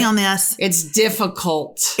trust me on this. It's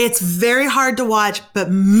difficult. It's very hard to watch, but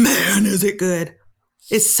man, is it good.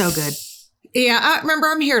 It's so good. Yeah. I remember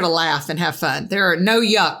I'm here to laugh and have fun. There are no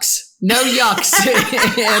yucks. No yucks.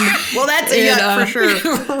 Well, that's a yuck for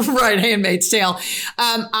sure. Right. Handmaid's Tale.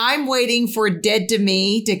 I'm waiting for Dead to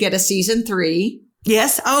Me to get a season 3.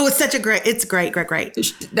 Yes. Oh, it's great.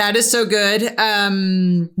 That is so good.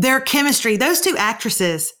 Their chemistry, those 2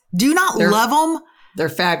 actresses, do not love them. They're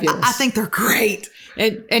fabulous. I think they're great.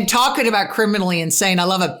 And talking about criminally insane, I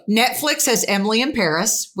love them. Netflix has Emily in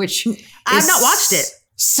Paris, which I've not watched it.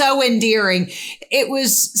 So endearing. It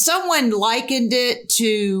was, someone likened it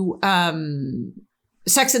to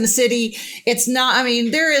Sex and the City. It's not, I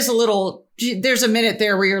mean, there's a minute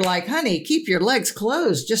there where you're like, honey, keep your legs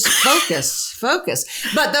closed. Just focus.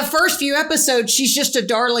 But the first few episodes, she's just a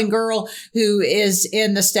darling girl who is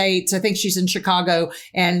in the States. I think she's in Chicago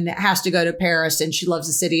and has to go to Paris, and she loves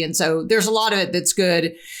the city. And so there's a lot of it that's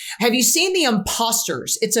good. Have you seen The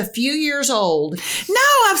Imposters? It's a few years old. No,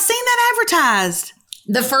 I've seen that advertised.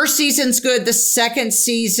 The first season's good. The second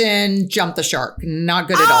season jumped the shark. Not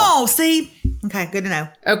good at all. Oh, see? Okay, good to know.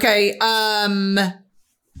 Okay.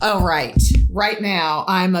 Oh, right. Right now,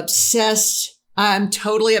 I'm obsessed. I'm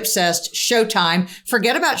totally obsessed. Showtime.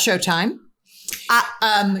 Forget about Showtime.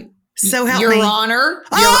 So help me. Your Honor.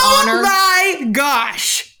 Oh, my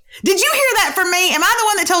gosh. Did you hear that from me? Am I the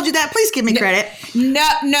one that told you that? Please give me credit.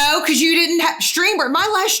 No, because you didn't have streamer. My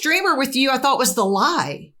last streamer with you, I thought was The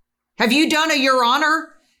Lie. Have you done a Your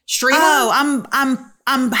Honor streamer? Oh,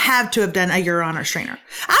 I'm have to have done a Your Honor streamer.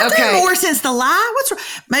 I've done more since The Lie. What's wrong?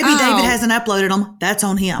 Maybe David hasn't uploaded them. That's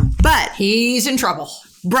on him. But he's in trouble.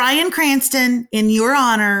 Bryan Cranston in Your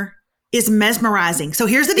Honor is mesmerizing. So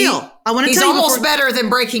here's the deal. I want to tell you. He's almost better than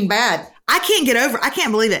Breaking Bad. I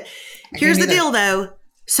can't believe it. Here's the deal, though.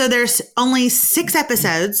 So there's only 6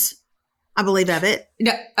 episodes, I believe, of it.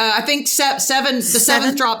 No, I think 7. The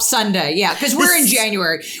 7th drops Sunday. Yeah, because we're in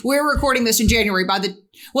January. We're recording this in January.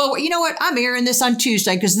 Well, you know what? I'm airing this on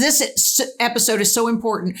Tuesday because this episode is so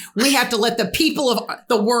important. We have to let the people of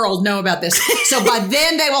the world know about this. So by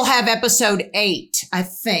then they will have episode 8, I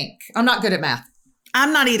think. I'm not good at math.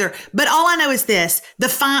 I'm not either. But all I know is this. The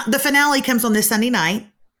finale comes on this Sunday night.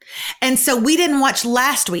 And so we didn't watch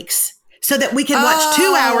last week's so that we can watch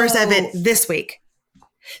 2 hours of it this week.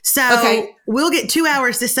 So we'll get 2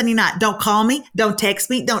 hours this Sunday night. Don't call me. Don't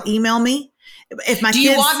text me. Don't email me. If my Do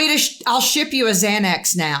you want me to? I'll ship you a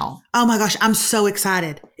Xanax now. Oh my gosh, I'm so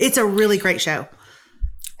excited! It's a really great show.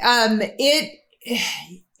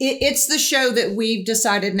 It's the show that we've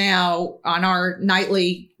decided now on our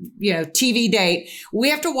nightly, TV date. We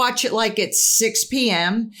have to watch it like at 6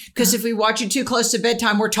 p.m. because if we watch it too close to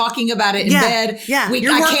bedtime, we're talking about it in bed. Yeah, I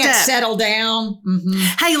can't settle down. Mm-hmm.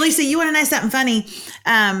 Hey, Lisa, you want to know something funny?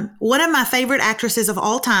 One of my favorite actresses of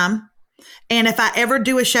all time. And if I ever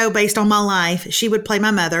do a show based on my life, she would play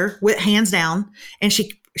my mother, with hands down. And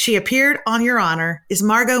she appeared on Your Honor, is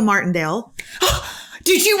Margot Martindale.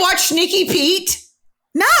 Did you watch Sneaky Pete?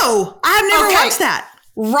 No, I've never watched that.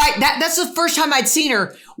 Right. That's the first time I'd seen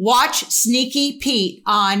her. Watch Sneaky Pete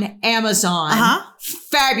on Amazon.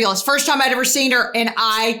 Fabulous. First time I'd ever seen her, and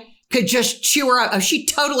I could just chew her up. Oh, she'd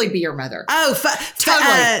totally be your mother. Oh,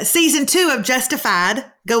 totally. Season 2 of Justified.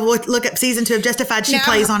 Go look up season 2 of Justified. She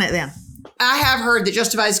plays on it then. I have heard that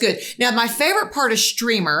Justified is good. Now, my favorite part of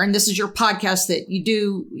Streamer, and this is your podcast that you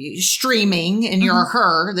do streaming, and you're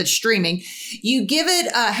her that's streaming. You give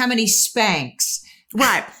it how many spanks.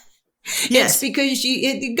 Right. Yes. It's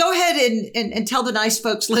because go ahead and tell the nice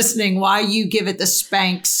folks listening why you give it the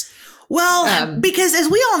spanks. Well, because as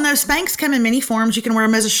we all know, Spanx come in many forms. You can wear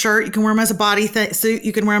them as a shirt. You can wear them as a body suit.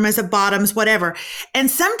 You can wear them as a bottoms, whatever. And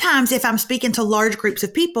sometimes if I'm speaking to large groups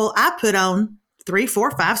of people, I put on 3,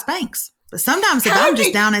 4, 5 Spanx. But sometimes if I'm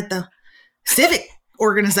just down at the civic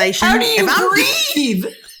organization. How do you breathe?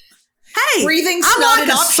 Hey, breathing's I'm not like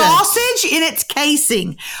an a option. Sausage in its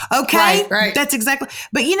casing. Okay. Right. That's exactly.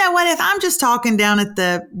 But you know what? If I'm just talking down at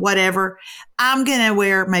the whatever, I'm going to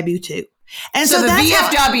wear maybe 2. And so the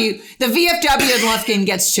that's VFW in Lufkin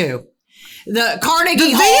gets 2. The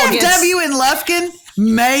Carnegie Hall gets... The VFW in Lufkin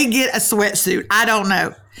may get a sweatsuit. I don't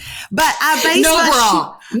know. But I base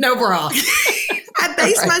No bra. I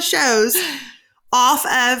base my shows off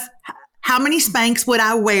of how many Spanx would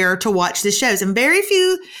I wear to watch the shows? And very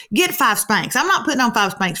few get 5 Spanx. I'm not putting on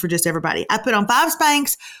 5 Spanx for just everybody. I put on 5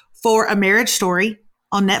 Spanx for A Marriage Story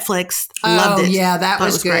on Netflix. Loved it. Yeah, that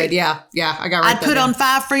was good. Great. Yeah, I got right. I'd put on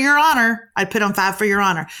 5 for Your Honor.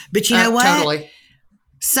 But you know what? Totally.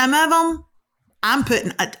 Some of them, I'm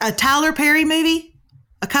putting a Tyler Perry movie,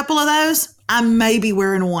 a couple of those, I may be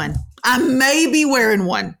wearing one. I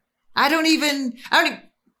hadn't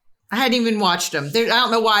even watched them. I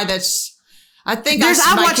don't know why that's... I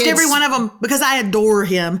watched every one of them because I adore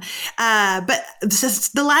him. But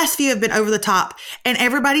the last few have been over the top, and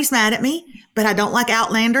everybody's mad at me. But I don't like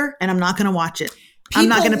Outlander, and I'm not going to watch it. I'm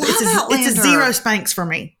not going to. It's a 0 Spanx for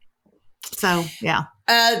me. So yeah.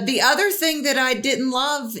 The other thing that I didn't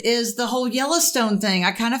love is the whole Yellowstone thing.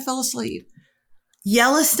 I kind of fell asleep.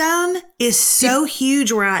 Yellowstone is so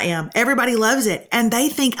huge where I am. Everybody loves it, and they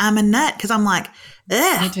think I'm a nut because I'm like,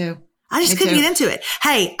 ugh. Me too. I just couldn't get into it.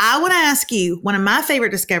 Hey, I want to ask you one of my favorite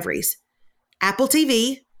discoveries. Apple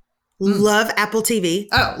TV. Love Apple TV.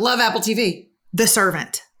 Oh, love Apple TV. The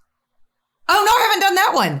Servant. Oh, no, I haven't done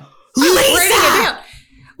that one. Lisa! Writing it down.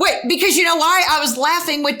 Wait, because you know why? I was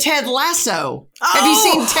laughing with Ted Lasso. Have you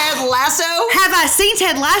seen Ted Lasso? Have I seen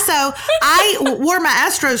Ted Lasso? I wore my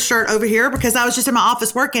Astros shirt over here because I was just in my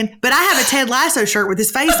office working, but I have a Ted Lasso shirt with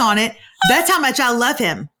his face on it. That's how much I love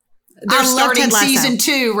him. They're starting season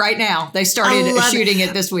 2 right now. They started shooting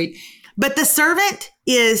it this week. But The Servant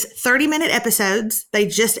is 30-minute episodes. They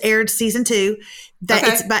just aired season 2.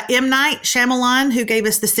 It's by M. Night Shyamalan, who gave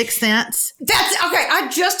us The Sixth Sense. That's okay. I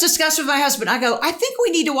just discussed with my husband. I go, I think we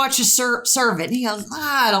need to watch The Servant. He goes,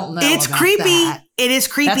 I don't know. It's about creepy. That. It is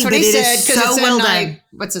creepy, That's what but he it said, is so well done.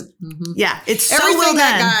 What's it? Mm-hmm. Yeah, it's so Everything well done.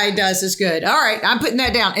 that guy does is good. All right, I'm putting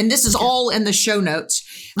that down, and this is all in the show notes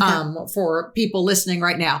for people listening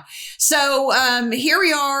right now. So here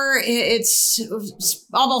we are. It's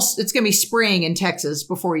going to be spring in Texas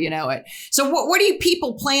before you know it. So what do you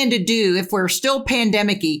people plan to do if we're still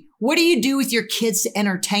pandemic-y? What do you do with your kids to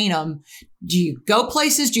entertain them? Do you go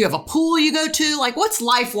places? Do you have a pool you go to? Like, what's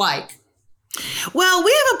life like? Well,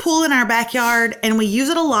 we have a pool in our backyard and we use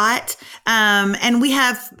it a lot. And we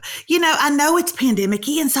have, I know it's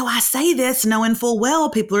pandemic-y. And so I say this knowing full well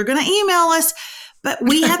people are going to email us, but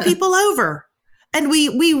we have people over and we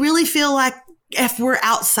really feel like if we're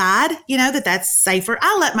outside, that's safer.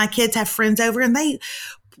 I let my kids have friends over and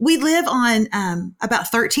we live on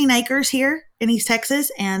about 13 acres here in East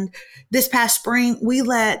Texas. And this past spring, we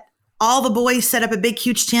let all the boys set up a big,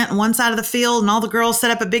 huge tent on one side of the field and all the girls set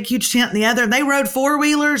up a big, huge tent on the other. And they rode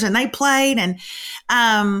 4-wheelers and they played. And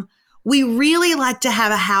we really like to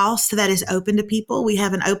have a house that is open to people. We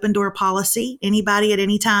have an open door policy, anybody at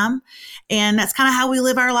any time. And that's kind of how we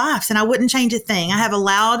live our lives. And I wouldn't change a thing. I have a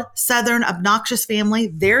loud, Southern, obnoxious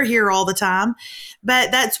family. They're here all the time. But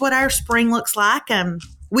that's what our spring looks like.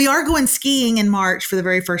 We are going skiing in March for the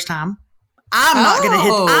very first time. I'm not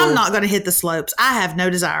going to hit the slopes. I have no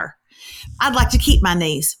desire. I'd like to keep my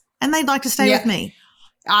knees and they'd like to stay with me.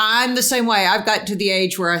 I'm the same way. I've got to the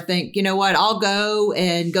age where I think, you know what, I'll go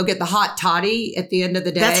get the hot toddy at the end of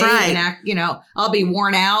the day. That's right. And I'll be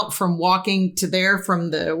worn out from walking to there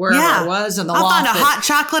from wherever I was in the loft. I'll find a hot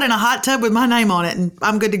chocolate and a hot tub with my name on it and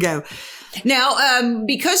I'm good to go. Now,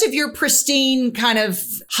 because of your pristine kind of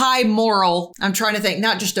high moral, I'm trying to think,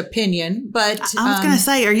 not just opinion, but I was going to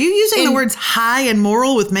say, are you using the words high and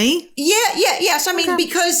moral with me? Yes. I mean,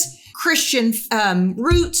 because Christian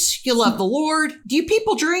roots, you love the Lord. Do you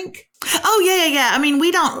people drink? Oh, yeah. I mean,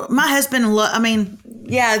 my husband,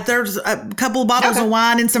 there's a couple of bottles of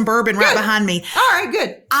wine and some bourbon right behind me. All right,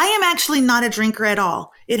 good. I am actually not a drinker at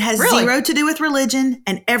all. It has zero to do with religion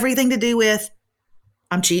and everything to do with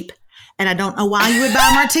I'm cheap. And I don't know why you would buy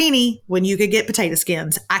a martini when you could get potato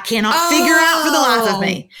skins. I cannot figure out for the life of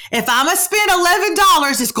me. If I'm going to spend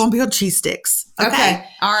 $11, it's going to be on cheese sticks. Okay.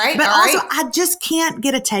 All right. But I just can't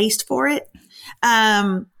get a taste for it.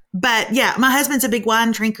 But yeah, my husband's a big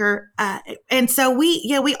wine drinker. And so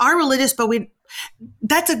we are religious, but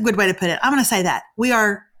that's a good way to put it. I'm going to say that we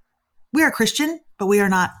are Christian, but we are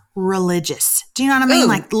not religious. Do you know what I mean?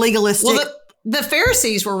 Like legalistic. Well, the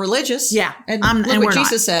Pharisees were religious. Yeah. And look what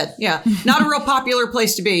Jesus said. Yeah. Not a real popular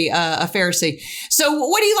place to be a Pharisee. So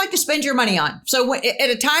what do you like to spend your money on? So at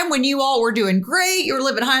a time when you all were doing great, you were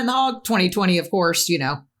living high in the hog, 2020, of course,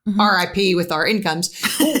 RIP with our incomes.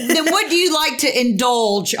 Then what do you like to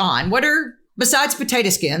indulge on? What are, besides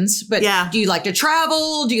potato skins, but do you like to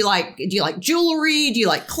travel? Do you like jewelry? Do you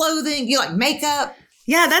like clothing? Do you like makeup?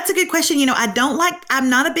 Yeah, that's a good question. I'm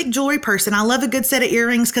not a big jewelry person. I love a good set of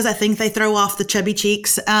earrings because I think they throw off the chubby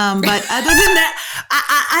cheeks. But other than that,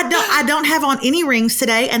 I don't have on any rings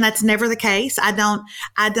today, and that's never the case. I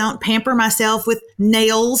don't pamper myself with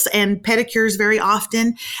nails and pedicures very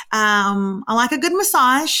often. I like a good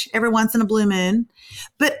massage every once in a blue moon.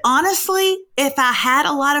 But honestly, if I had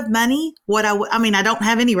a lot of money, I don't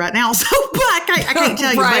have any right now, so I can't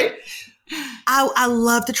tell you. Right. But I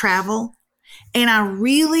love to travel. And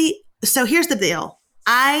so here's the deal.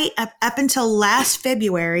 Up until last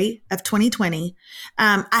February of 2020,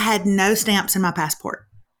 I had no stamps in my passport.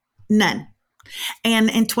 None. And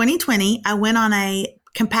in 2020, I went on a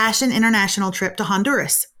Compassion International trip to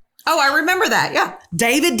Honduras. Oh, I remember that. Yeah.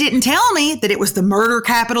 David didn't tell me that it was the murder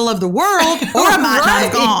capital of the world, or I might not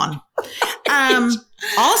have gone.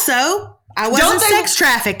 Also, I wasn't sex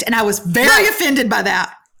trafficked, and I was very offended by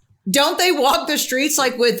that. Don't they walk the streets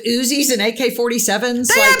like with Uzis and AK-47s?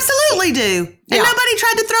 They absolutely do. And nobody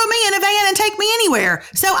tried to throw me in a van and take me anywhere.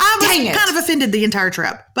 So I was kind of offended the entire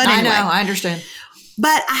trip. But anyway. I know, I understand.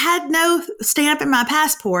 But I had no stamp in my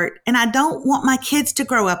passport, and I don't want my kids to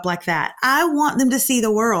grow up like that. I want them to see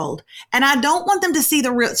the world. And I don't want them to see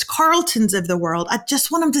the Ritz-Carltons of the world. I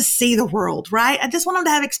just want them to see the world, right? I just want them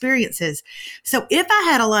to have experiences. So if I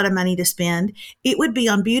had a lot of money to spend, it would be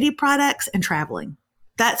on beauty products and traveling.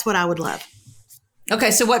 That's what I would love.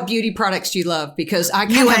 Okay, so what beauty products do you love? Because I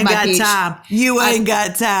can't You ain't got time. You ain't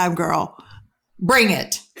got time, girl. Bring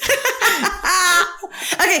it.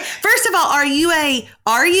 Okay, first of all, are you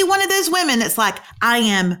one of those women that's like, I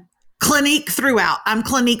am Clinique throughout. I'm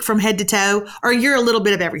Clinique from head to toe, or you're a little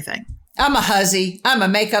bit of everything? I'm a hussy. I'm a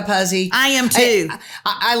makeup hussy. I am too.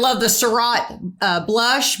 I love the Surratt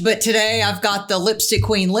blush, but today I've got the Lipstick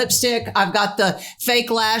Queen lipstick. I've got the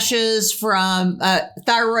fake lashes from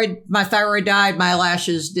thyroid. My thyroid died. My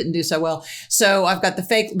lashes didn't do so well. So I've got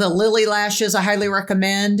the Lily lashes. I highly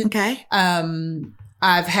recommend. Okay.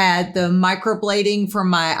 I've had the microblading from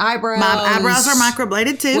my eyebrows. My eyebrows are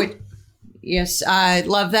microbladed too. Yes, I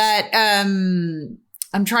love that.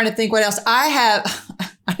 I'm trying to think what else I have.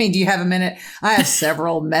 Do you have a minute? I have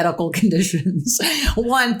several medical conditions.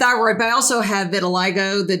 One, thyroid, but I also have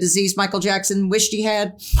vitiligo, the disease Michael Jackson wished he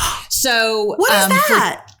had. So what is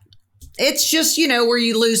that? It's just, where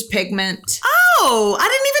you lose pigment. Oh, I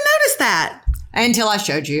didn't even notice that. Until I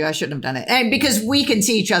showed you. I shouldn't have done it. And because we can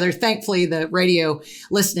see each other, thankfully the radio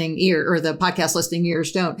listening ear or the podcast listening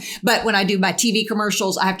ears don't. But when I do my TV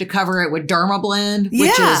commercials, I have to cover it with Dermablend,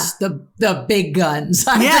 which is the big guns.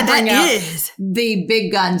 I have to bring out the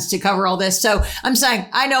big guns to cover all this. So I'm saying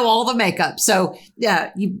I know all the makeup. So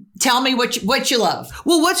yeah, you tell me what you love.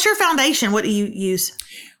 Well, what's your foundation? What do you use?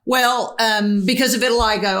 Well, because of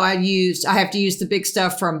vitiligo, I have to use the big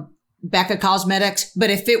stuff from Becca Cosmetics. But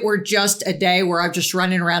if it were just a day where I'm just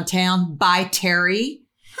running around town, by Terry.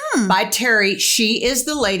 By Terry. She is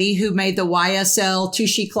the lady who made the YSL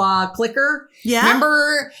Touche Claw clicker. Yeah.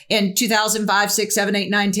 Remember in 2005, 6, 7, 8,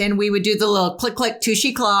 9, 10, we would do the little click, click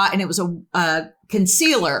Touche Claw, and it was a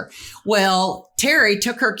concealer. Well, Terry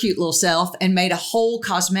took her cute little self and made a whole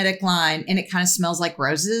cosmetic line, and it kind of smells like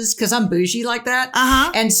roses because I'm bougie like that.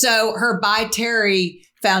 And so her By Terry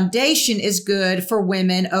foundation is good for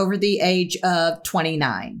women over the age of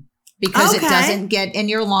 29 because it doesn't get in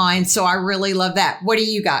your line. So I really love that. What do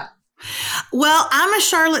you got? Well, I'm a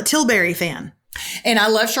Charlotte Tilbury fan. And I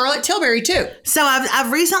love Charlotte Tilbury too. So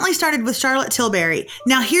I've recently started with Charlotte Tilbury.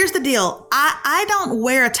 Now, here's the deal. I don't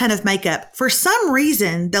wear a ton of makeup. For some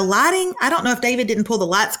reason, the lighting, I don't know if David didn't pull the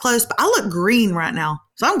lights close, but I look green right now.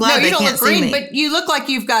 So I'm glad no, they you don't can't look green, see me. but you look like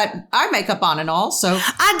you've got eye makeup on and all. So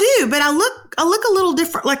I do, but I look a little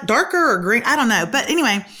different, like darker or green. I don't know. But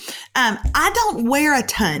anyway, I don't wear a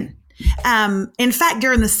ton. In fact,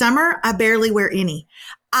 during the summer, I barely wear any.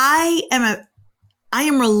 I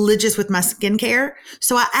am religious with my skincare.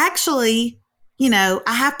 So I actually, I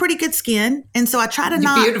have pretty good skin. And so I try to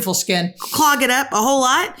not beautiful skin, clog it up a whole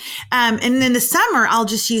lot. And then the summer,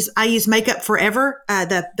 I use Makeup Forever,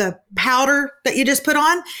 the powder that you just put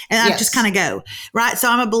on, and I just kind of go, right? So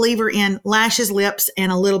I'm a believer in lashes, lips,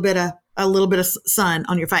 and a little bit of sun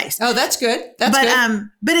on your face. Oh, that's good. That's good.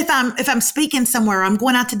 But if I'm speaking somewhere, I'm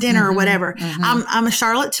going out to dinner or whatever, I'm a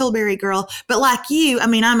Charlotte Tilbury girl. But like you, I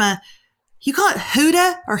mean, you call it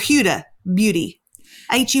Huda or Huda Beauty.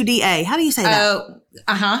 Huda. How do you say that? Oh,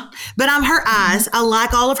 But I'm her eyes. I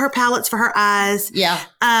like all of her palettes for her eyes. Yeah.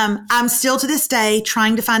 I'm still to this day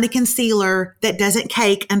trying to find a concealer that doesn't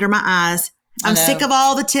cake under my eyes. I'm sick of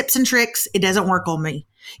all the tips and tricks. It doesn't work on me.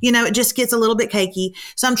 It just gets a little bit cakey.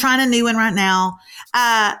 So I'm trying a new one right now.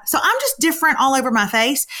 So I'm just different all over my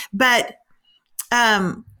face, but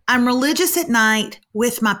I'm religious at night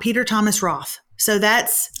with my Peter Thomas Roth. So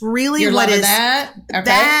that's really You're what loving is that. Okay.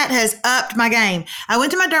 That has upped my game. I went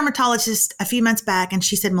to my dermatologist a few months back and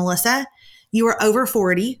she said, Melissa, you are over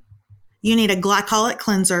 40. You need a glycolic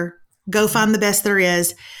cleanser. Go find the best there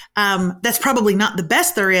is. That's probably not the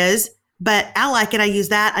best there is, but I like it. I use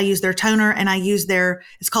that. I use their toner and I use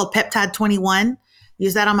it's called Peptide 21.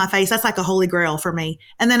 Use that on my face. That's like a holy grail for me.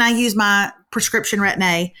 And then I use my prescription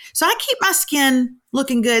Retin-A. So I keep my skin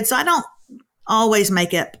looking good. So I don't always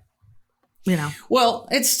make it. Well,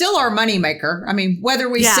 it's still our moneymaker. I mean, whether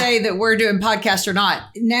we say that we're doing podcasts or not,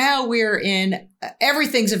 now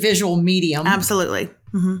everything's a visual medium. Absolutely.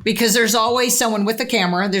 Mm-hmm. Because there's always someone with a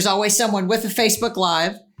camera. There's always someone with a Facebook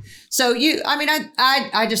Live. So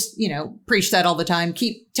I just, preach that all the time.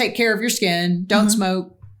 Take care of your skin. Don't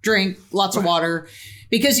smoke, drink lots of water.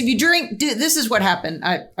 Because if you drink, this is what happened.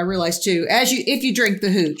 I realized too, if you drink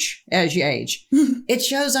the hooch as you age, it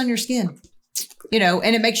shows on your skin.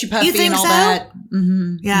 And it makes you puffy and all that.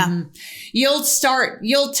 Mm-hmm, yeah. Mm-hmm.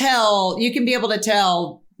 You can be able to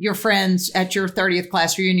tell your friends at your 30th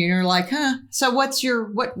class reunion, you're like, so what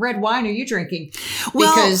red wine are you drinking?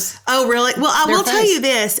 Oh, really? Well, I will tell you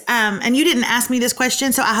this, and you didn't ask me this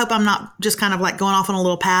question, so I hope I'm not just kind of like going off on a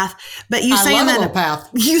little path, but you saying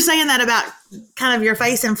that about kind of your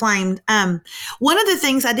face inflamed. One of the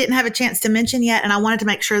things I didn't have a chance to mention yet, and I wanted to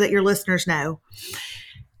make sure that your listeners know,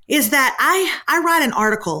 is that I write an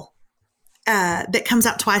article that comes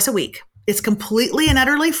out twice a week. It's completely and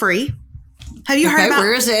utterly free. Have you heard about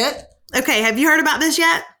where is it? Okay, have you heard about this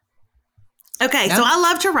yet? Okay, no. So I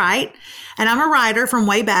love to write, and I'm a writer from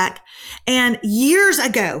way back. And years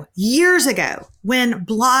ago, when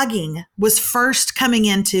blogging was first coming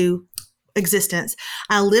into existence,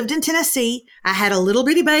 I lived in Tennessee. I had a little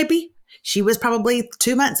bitty baby. She was probably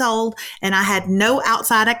 2 months old, and I had no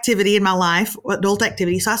outside activity in my life, adult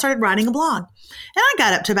activity. So I started writing a blog, and I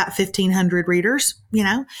got up to about 1,500 readers,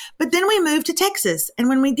 but then we moved to Texas. And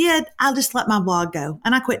when we did, I just let my blog go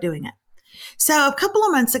and I quit doing it. So a couple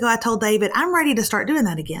of months ago, I told David, I'm ready to start doing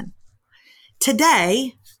that again.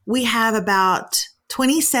 Today, we have about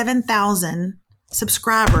 27,000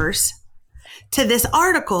 subscribers to this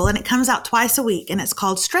article, and it comes out twice a week, and it's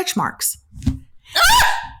called Stretch Marks.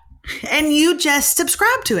 And you just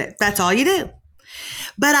subscribe to it. That's all you do.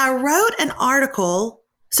 But I wrote an article.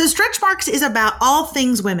 So Stretch Marks is about all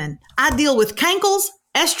things women. I deal with cankles,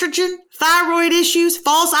 estrogen, thyroid issues,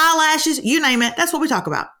 false eyelashes, you name it. That's what we talk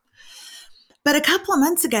about. But a couple of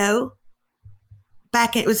months ago,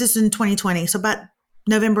 it was just in 2020, so about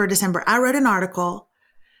November or December, I wrote an article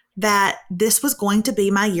that this was going to be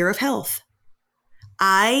my year of health.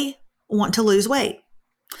 I want to lose weight.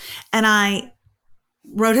 And I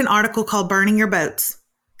wrote an article called Burning Your Boats.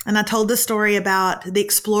 And I told the story about the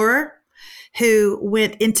explorer who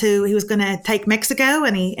he was going to take Mexico,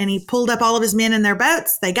 and he pulled up all of his men in their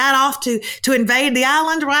boats. They got off to invade the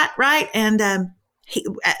island, right? And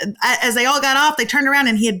as they all got off, they turned around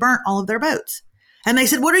and he had burnt all of their boats. And they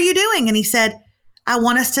said, "What are you doing?" And he said, "I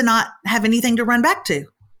want us to not have anything to run back to.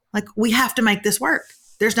 Like, we have to make this work.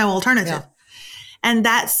 There's no alternative." Yeah. And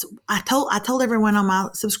I told everyone on my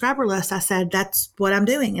subscriber list, I said, that's what I'm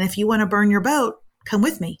doing. And if you want to burn your boat, come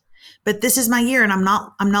with me. But this is my year, and I'm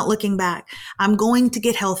not looking back. I'm going to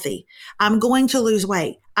get healthy. I'm going to lose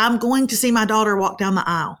weight. I'm going to see my daughter walk down the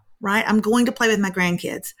aisle, right? I'm going to play with my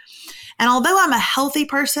grandkids. And although I'm a healthy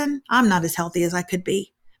person, I'm not as healthy as I could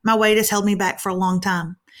be. My weight has held me back for a long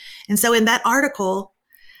time. And so in that article,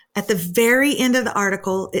 at the very end of the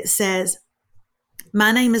article, it says,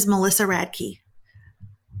 "My name is Melissa Radke.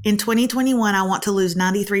 in 2021, I want to lose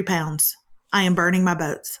 93 pounds. I am burning my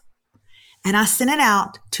boats. And I sent it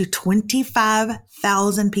out to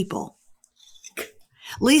 25,000 people.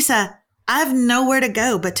 Lisa, I have nowhere to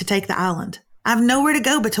go but to take the island. I have nowhere to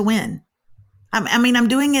go but to win. I'm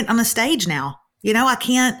doing it on a stage now. I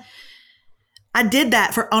can't. I did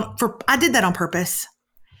that I did that on purpose.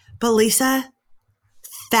 But Lisa,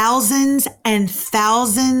 thousands and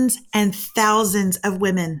thousands and thousands of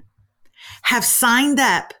women have signed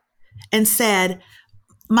up and said,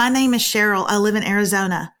 my name is Cheryl. I live in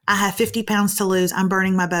Arizona. I have 50 pounds to lose. I'm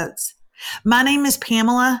burning my boats. My name is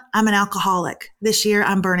Pamela. I'm an alcoholic. This year,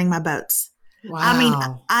 I'm burning my boats.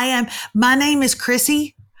 Wow. I am. My name is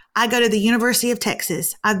Chrissy. I go to the University of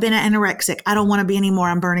Texas. I've been an anorexic. I don't want to be anymore.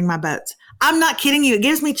 I'm burning my boats. I'm not kidding you. It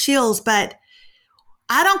gives me chills, but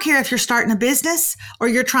I don't care if you're starting a business or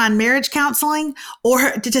you're trying marriage counseling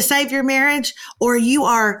or to save your marriage, or you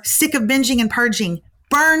are sick of binging and purging.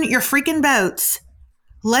 Burn your freaking boats.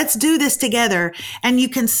 Let's do this together. And you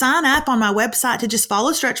can sign up on my website to just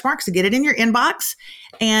follow stretch marks to get it in your inbox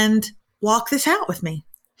and walk this out with me.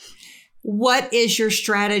 What is your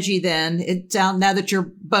strategy then? Now that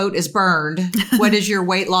your boat is burned, what is your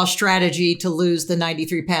weight loss strategy to lose the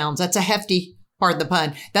 93 pounds? That's a hefty, pardon the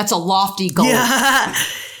pun, that's a lofty goal. Yeah.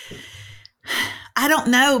 I don't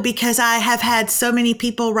know, because I have had so many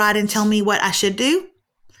people write and tell me what I should do.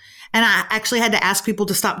 And I actually had to ask people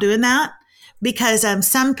to stop doing that, because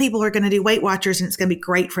some people are going to do Weight Watchers and it's going to be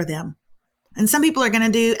great for them. And some people are going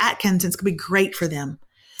to do Atkins and it's going to be great for them.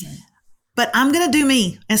 Right. But I'm going to do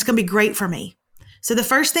me and it's going to be great for me. So the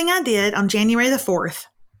first thing I did on January the 4th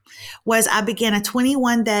was I began a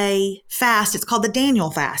 21-day fast. It's called the Daniel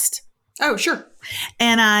fast. Oh, sure.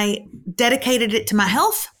 And I dedicated it to my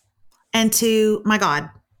health and to my God.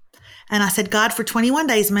 And I said, God, for 21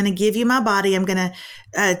 days, I'm going to give you my body. I'm going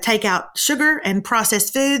to take out sugar and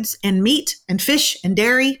processed foods and meat and fish and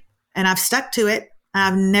dairy. And I've stuck to it.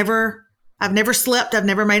 I've never slipped. I've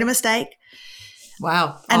never made a mistake.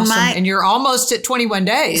 Wow. Awesome. And you're almost at 21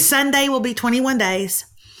 days. Sunday will be 21 days.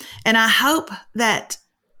 And I hope that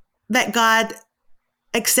God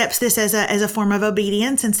accepts this as a form of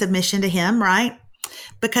obedience and submission to him, right?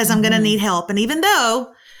 Because I'm going to need help. And even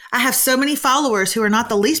though I have so many followers who are not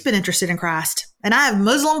the least bit interested in Christ, and I have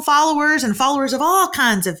Muslim followers and followers of all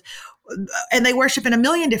kinds and they worship in a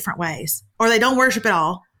million different ways, or they don't worship at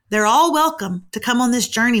all. They're all welcome to come on this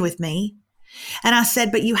journey with me. And I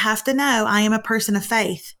said, but you have to know I am a person of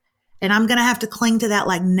faith, and I'm going to have to cling to that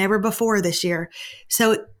like never before this year.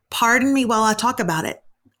 So pardon me while I talk about it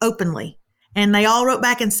openly. And they all wrote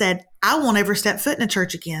back and said, I won't ever step foot in a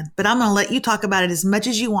church again, but I'm going to let you talk about it as much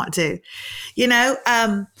as you want to,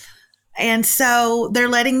 and so they're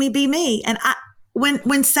letting me be me. And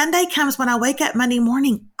when Sunday comes, when I wake up Monday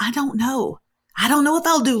morning, I don't know. I don't know if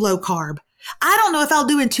I'll do low carb. I don't know if I'll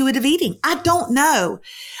do intuitive eating. I don't know.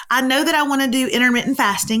 I know that I want to do intermittent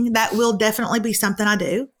fasting. That will definitely be something I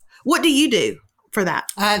do. What do you do for that?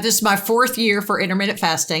 This is my 4th year for intermittent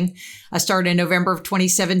fasting. I started in November of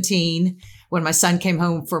 2017 when my son came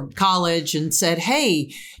home from college and said,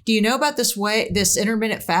 hey, do you know about this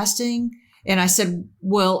intermittent fasting? And I said,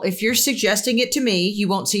 well, if you're suggesting it to me, you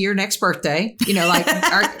won't see your next birthday.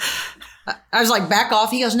 I was like, back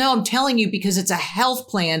off. He goes, no, I'm telling you, because it's a health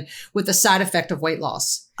plan with the side effect of weight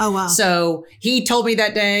loss. Oh, wow. So he told me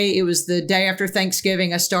that day. It was the day after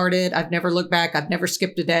Thanksgiving I started. I've never looked back. I've never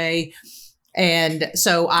skipped a day. And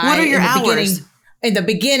so what are your hours? In the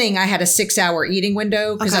beginning, I had a 6-hour eating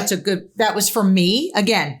window because that was for me.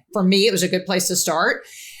 Again, for me, it was a good place to start.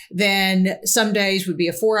 Then some days would be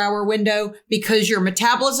a 4-hour window because your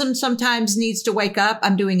metabolism sometimes needs to wake up.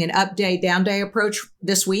 I'm doing an up day, down day approach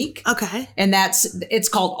this week. Okay. And it's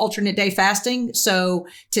called alternate day fasting. So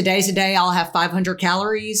today's a day I'll have 500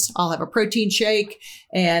 calories. I'll have a protein shake,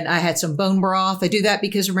 and I had some bone broth. I do that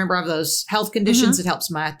because remember I have those health conditions. It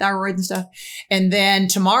helps my thyroid and stuff. And then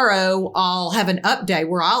tomorrow I'll have an up day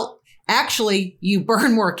where you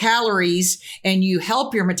burn more calories and you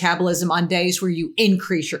help your metabolism on days where you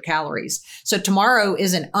increase your calories. So tomorrow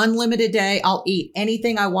is an unlimited day. I'll eat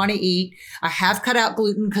anything I want to eat. I have cut out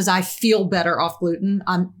gluten because I feel better off gluten.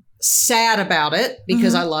 I'm sad about it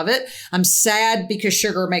because I love it. I'm sad because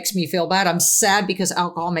sugar makes me feel bad. I'm sad because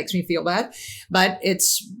alcohol makes me feel bad, but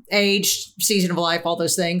it's age, season of life, all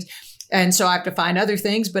those things. And so I have to find other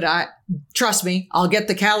things, but trust me, I'll get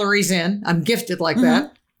the calories in. I'm gifted like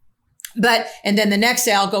that. And then the next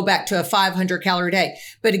day I'll go back to a 500 calorie day.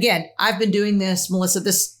 But again, I've been doing this, Melissa,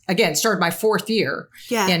 this again, started my 4th year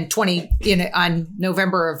on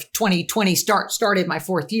November of 2020 started my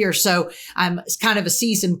 4th year. So I'm kind of a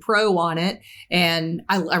seasoned pro on it. And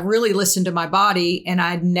I really listen to my body, and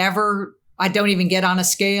I don't even get on a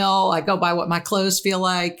scale. I go by what my clothes feel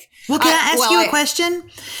like. Well, can I ask you a question?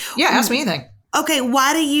 Yeah, ask me anything. Okay.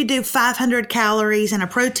 Why do you do 500 calories in a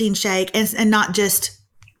protein shake and not just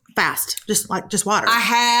fast, just water? I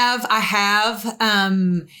have,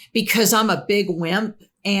 because I'm a big wimp,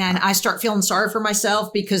 and I start feeling sorry for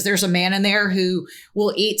myself because there's a man in there who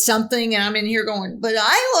will eat something, and I'm in here going, but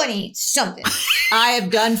I want to eat something. I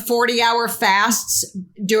have done 40-hour fasts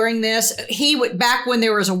during this. Back when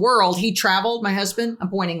there was a world, he traveled, my husband,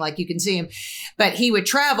 I'm pointing like you can see him, but he would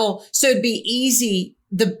travel. So it'd be easy.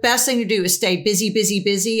 The best thing to do is stay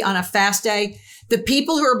busy on a fast day. The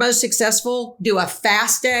people who are most successful do a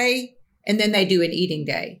fast day, and then they do an eating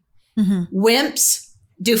day. Mm-hmm. Wimps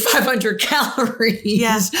do 500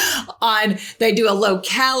 calories they do a low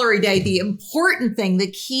calorie day. The important thing,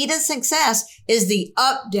 the key to success is the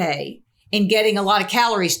up day and getting a lot of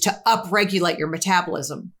calories to upregulate your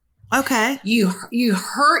metabolism. Okay. You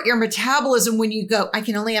hurt your metabolism when you go, I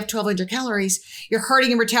can only have 1,200 calories. You're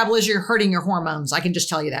hurting your metabolism. You're hurting your hormones. I can just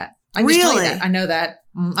tell you that. I know that.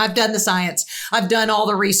 I've done the science. I've done all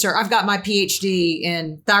the research. I've got my PhD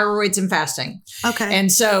in thyroids and fasting. Okay. And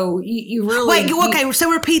so you really... Wait, okay. So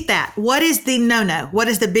repeat that. What is the no-no? What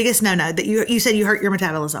is the biggest no-no that you said you hurt your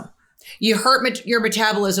metabolism? You hurt your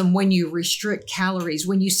metabolism when you restrict calories,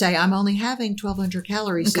 when you say, I'm only having 1,200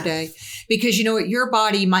 calories a day, because you know what? Your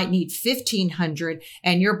body might need 1,500,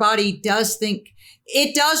 and your body does think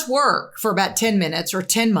it does work for about 10 minutes or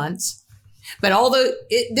 10 months. But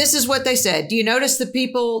this is what they said. Do you notice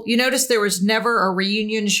there was never a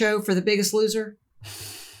reunion show for The Biggest Loser?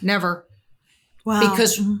 Never. Wow.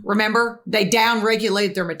 Because remember, they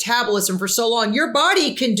down-regulated their metabolism for so long. Your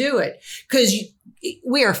body can do it because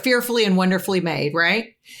we are fearfully and wonderfully made,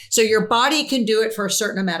 right? So your body can do it for a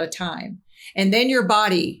certain amount of time. And then your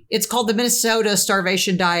body, it's called the Minnesota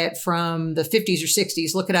starvation diet from the 50s or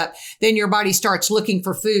 60s. Look it up. Then your body starts looking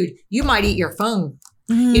for food. You might eat your phone.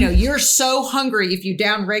 Mm-hmm. You know, you're so hungry if you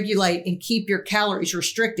down-regulate and keep your calories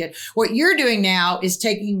restricted. What you're doing now is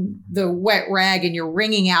taking the wet rag and you're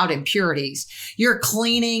wringing out impurities. You're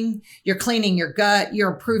cleaning your gut.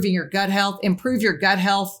 You're improving your gut health. Improve your gut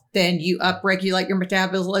health, then you upregulate your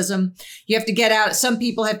metabolism. You have to get out. Some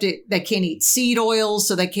people they can't eat seed oils,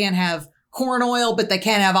 so they can't have corn oil, but they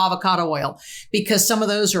can't have avocado oil because some of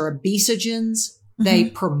those are obesogens. Mm-hmm. They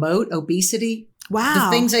promote obesity. Wow.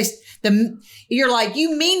 The things you're like,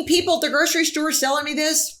 you mean people at the grocery store selling me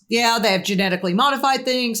this? Yeah, they have genetically modified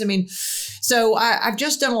things. I mean, so I've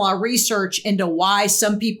just done a lot of research into why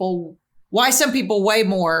some people weigh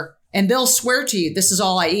more, and they'll swear to you, this is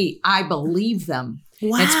all I eat. I believe them.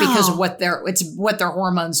 Wow. It's because of what their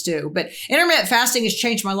hormones do. But intermittent fasting has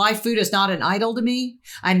changed my life. Food is not an idol to me.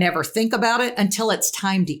 I never think about it until it's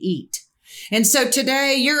time to eat. And so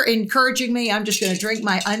today you're encouraging me. I'm just going to drink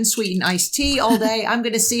my unsweetened iced tea all day. I'm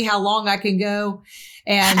going to see how long I can go.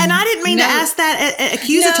 And I didn't mean to ask that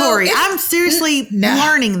accusatory. I'm seriously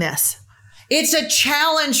learning this. It's a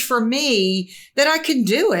challenge for me that I can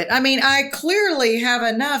do it. I mean, I clearly have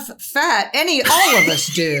enough fat. All of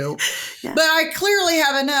us do, yeah. But I clearly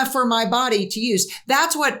have enough for my body to use.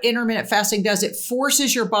 That's what intermittent fasting does. It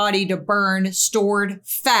forces your body to burn stored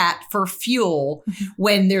fat for fuel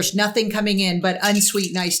when there's nothing coming in but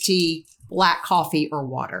unsweetened iced tea, black coffee, or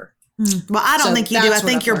water. Well, I don't think you do.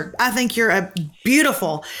 I think you're a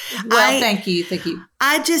beautiful. Well, thank you. Thank you.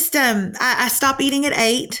 I just, I stop eating at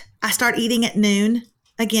 8. I start eating at noon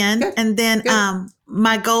again. Good. And then,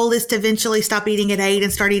 my goal is to eventually stop eating at 8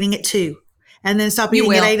 and start eating at 2, and then stop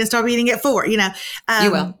eating at 8 and start eating at 4, you know.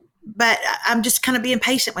 You will. But I'm just kind of being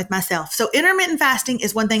patient with myself. So intermittent fasting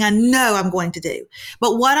is one thing I know I'm going to do,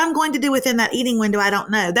 but what I'm going to do within that eating window, I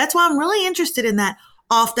don't know. That's why I'm really interested in that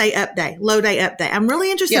off day, up day, low day, up day. I'm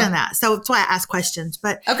really interested in that. So that's why I ask questions.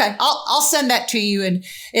 But okay, I'll send that to you. And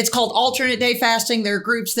it's called alternate day fasting. There are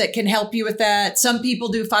groups that can help you with that. Some people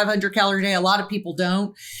do 500 calorie day. A lot of people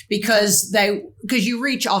don't because you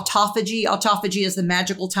reach autophagy. Autophagy is the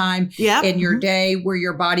magical time in your day where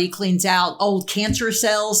your body cleans out old cancer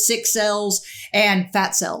cells, sick cells, and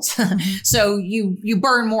fat cells. So you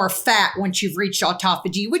burn more fat once you've reached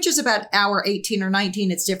autophagy, which is about hour 18 or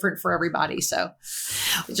 19. It's different for everybody. So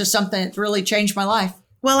it's just something that's really changed my life.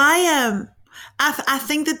 Well, I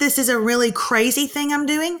think that this is a really crazy thing I'm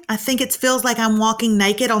doing. I think it feels like I'm walking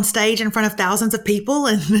naked on stage in front of thousands of people,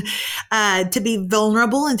 and to be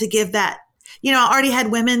vulnerable and to give that, I already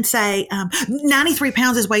had women say, 93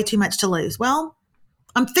 pounds is way too much to lose. Well,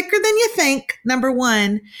 I'm thicker than you think, number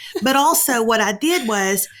one. But also what I did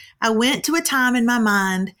was I went to a time in my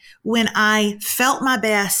mind when I felt my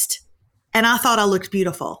best and I thought I looked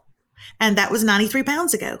beautiful. And that was 93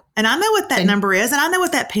 pounds ago. And I know what that number is. And I know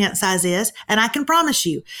what that pant size is. And I can promise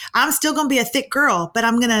you, I'm still going to be a thick girl, but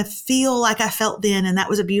I'm going to feel like I felt then. And that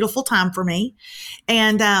was a beautiful time for me.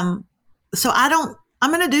 And so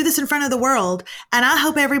I'm going to do this in front of the world. And I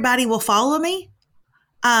hope everybody will follow me.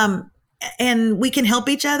 And we can help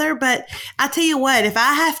each other. But I tell you what, if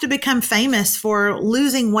I have to become famous for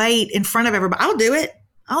losing weight in front of everybody, I'll do it.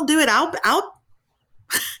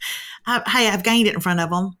 Hey, I've gained it in front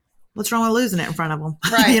of them. What's wrong with losing it in front of them?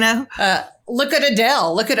 Right. Look at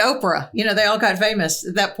Adele. Look at Oprah. They all got famous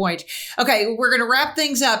at that point. Okay, we're going to wrap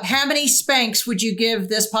things up. How many spanks would you give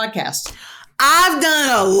this podcast? I've done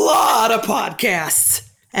a lot of podcasts.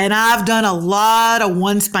 And I've done a lot of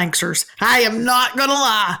one spanksters. I am not going to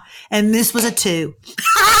lie. And this was a 2.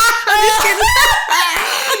 I'm just kidding.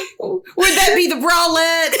 Would that be the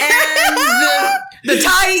bralette and the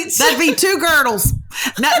tights? That'd be 2 girdles.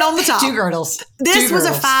 Nothing on the top. 2 girdles. This was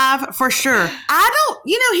a 5 for sure.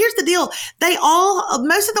 Here's the deal.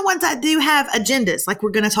 Most of the ones I do have agendas. Like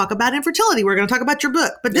we're going to talk about infertility. We're going to talk about your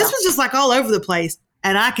book. But this was just like all over the place.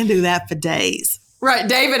 And I can do that for days. Right.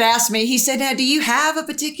 David asked me, he said, now, do you have a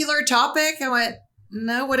particular topic? I went,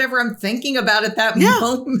 no, whatever I'm thinking about at that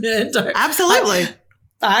moment. Absolutely.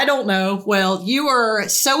 I don't know. Well, you are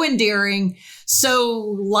so endearing,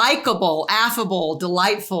 so likable, affable,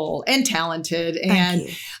 delightful, and talented. And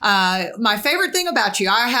my favorite thing about you,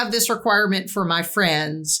 I have this requirement for my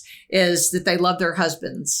friends, is that they love their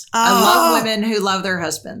husbands. I love women who love their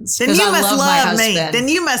husbands. Then you must love me. Then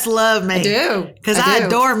you must love me. I do. Because I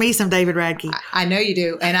adore me some David Radke. I know you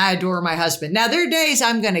do. And I adore my husband. Now, there are days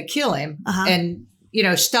I'm going to kill him and,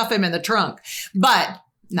 stuff him in the trunk. But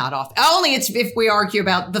not often. Only it's if we argue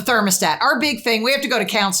about the thermostat. Our big thing, we have to go to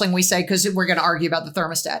counseling, we say, because we're going to argue about the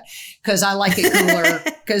thermostat. Because I like it cooler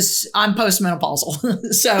because I'm postmenopausal.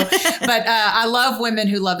 But I love women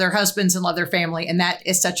who love their husbands and love their family. And that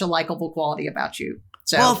is such a likable quality about you.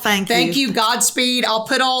 So well, thank you. Thank you. Godspeed. I'll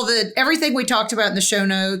put everything we talked about in the show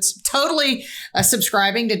notes. Totally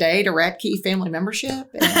subscribing today to Radke Family Membership.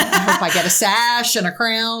 And I hope I get a sash and a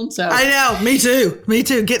crown. So I know. Me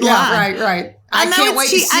too. Get line. Right. I can't wait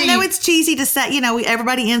to see. I know it's cheesy to say,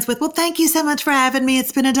 everybody ends with, well, thank you so much for having me.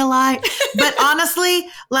 It's been a delight. But honestly,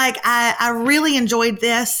 I really enjoyed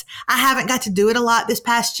this. I haven't got to do it a lot this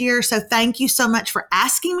past year. So thank you so much for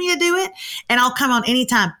asking me to do it. And I'll come on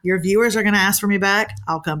anytime. Your viewers are going to ask for me back.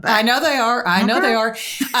 I'll come back. I know they are.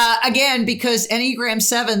 Again, because Enneagram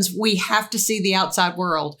 7s, we have to see the outside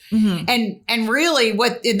world. Mm-hmm. And really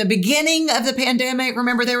what in the beginning of the pandemic,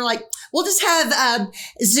 remember they were like, we'll just have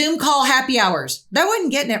Zoom call happy hours. That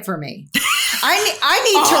wasn't getting it for me. I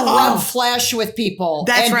need to rub flesh with people.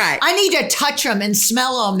 That's right. I need to touch them and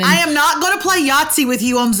smell them. I am not going to play Yahtzee with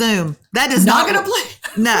you on Zoom. That is not going to play.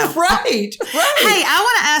 No. Right. Hey, I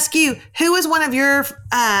want to ask you, who was one of your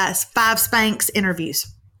 5 Spanks interviews?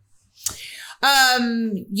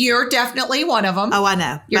 You're definitely one of them. Oh, I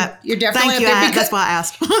know. You're definitely thank you. up there That's why I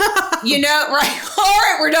asked. Right. All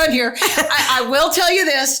right, we're done here. I will tell you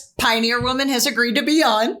this. Pioneer Woman has agreed to be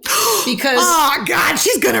on because... Oh, God,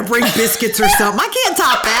 she's going to bring biscuits or something. I can't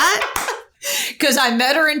top that. Because I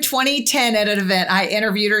met her in 2010 at an event. I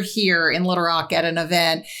interviewed her here in Little Rock at an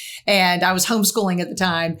event. And I was homeschooling at the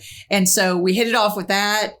time. And so we hit it off with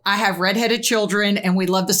that. I have redheaded children and we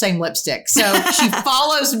love the same lipstick. So she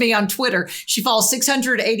follows me on Twitter. She follows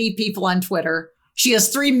 680 people on Twitter. She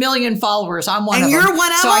has 3 million followers. I'm one of them. And you're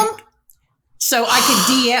one of them? So I could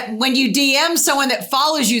DM, when you DM someone that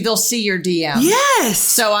follows you, they'll see your DM. Yes.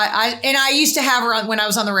 So I used to have her on when I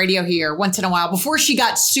was on the radio here once in a while before she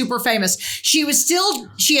got super famous. She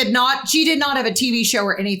did not have a TV show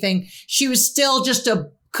or anything. She was still just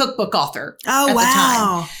a cookbook author at the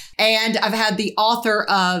time. And I've had the author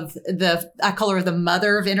of I call her the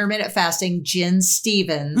mother of intermittent fasting, Jen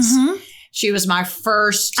Stevens. Mm-hmm. She was my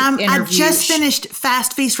first interview. I just finished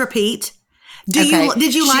Fast Feast Repeat.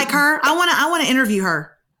 Did you like her? I want to interview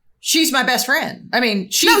her. She's my best friend. I mean,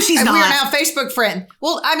 she's not. We are now Facebook friend.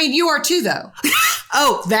 Well, I mean, you are too, though.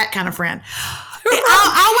 Oh, that kind of friend.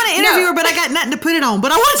 I want to interview her, but I got nothing to put it on.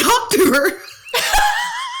 But I want to talk to her.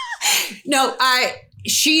 No,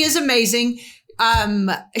 she is amazing.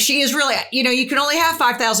 She is really, you can only have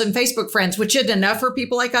 5,000 Facebook friends, which isn't enough for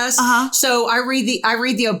people like us. Uh-huh. So I read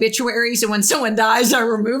the obituaries, and when someone dies, I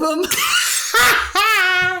remove them.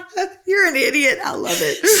 You're an idiot. I love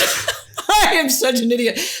it. I I am such an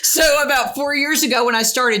idiot. So about 4 years ago when I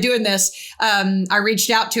started doing this, I reached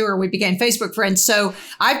out to her. We became Facebook friends. So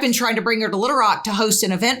I've been trying to bring her to Little Rock to host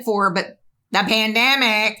an event for her, but the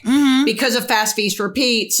pandemic because of Fast Feast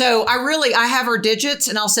Repeat. So I have her digits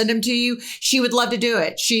and I'll send them to you. She would love to do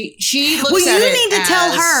it. She looks at it. Well, you need to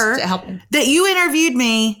tell her that you interviewed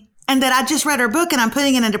me and that I just read her book and I'm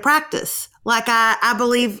putting it into practice. Like I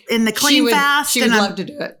believe in the clean fast. She would love to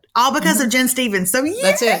do it. All because of Jen Stevens. So yay!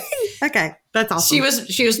 That's it. Okay. That's awesome.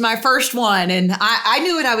 She was my first one. And I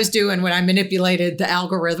knew what I was doing when I manipulated the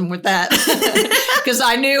algorithm with that. Because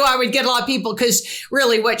I knew I would get a lot of people, because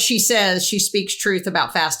really what she says, she speaks truth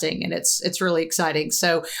about fasting, and it's really exciting.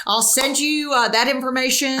 So I'll send you that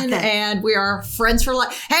information, and we are friends for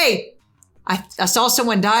life. Hey, I saw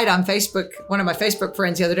someone died on Facebook, one of my Facebook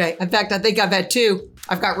friends the other day. In fact, I think I've had 2.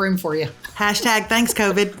 I've got room for you. Hashtag thanks,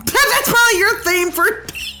 COVID. That's probably your theme for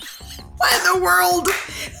what in the world?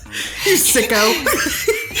 You sicko.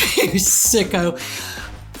 You sicko.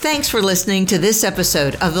 Thanks for listening to this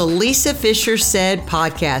episode of the Lisa Fisher Said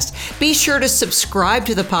podcast. Be sure to subscribe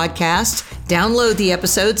to the podcast, download the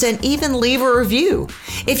episodes, and even leave a review.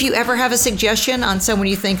 If you ever have a suggestion on someone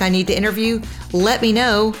you think I need to interview, let me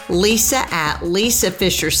know.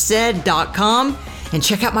 Lisa@lisafishersaid.com, and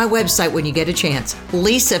check out my website when you get a chance.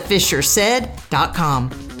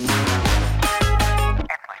 lisafishersaid.com.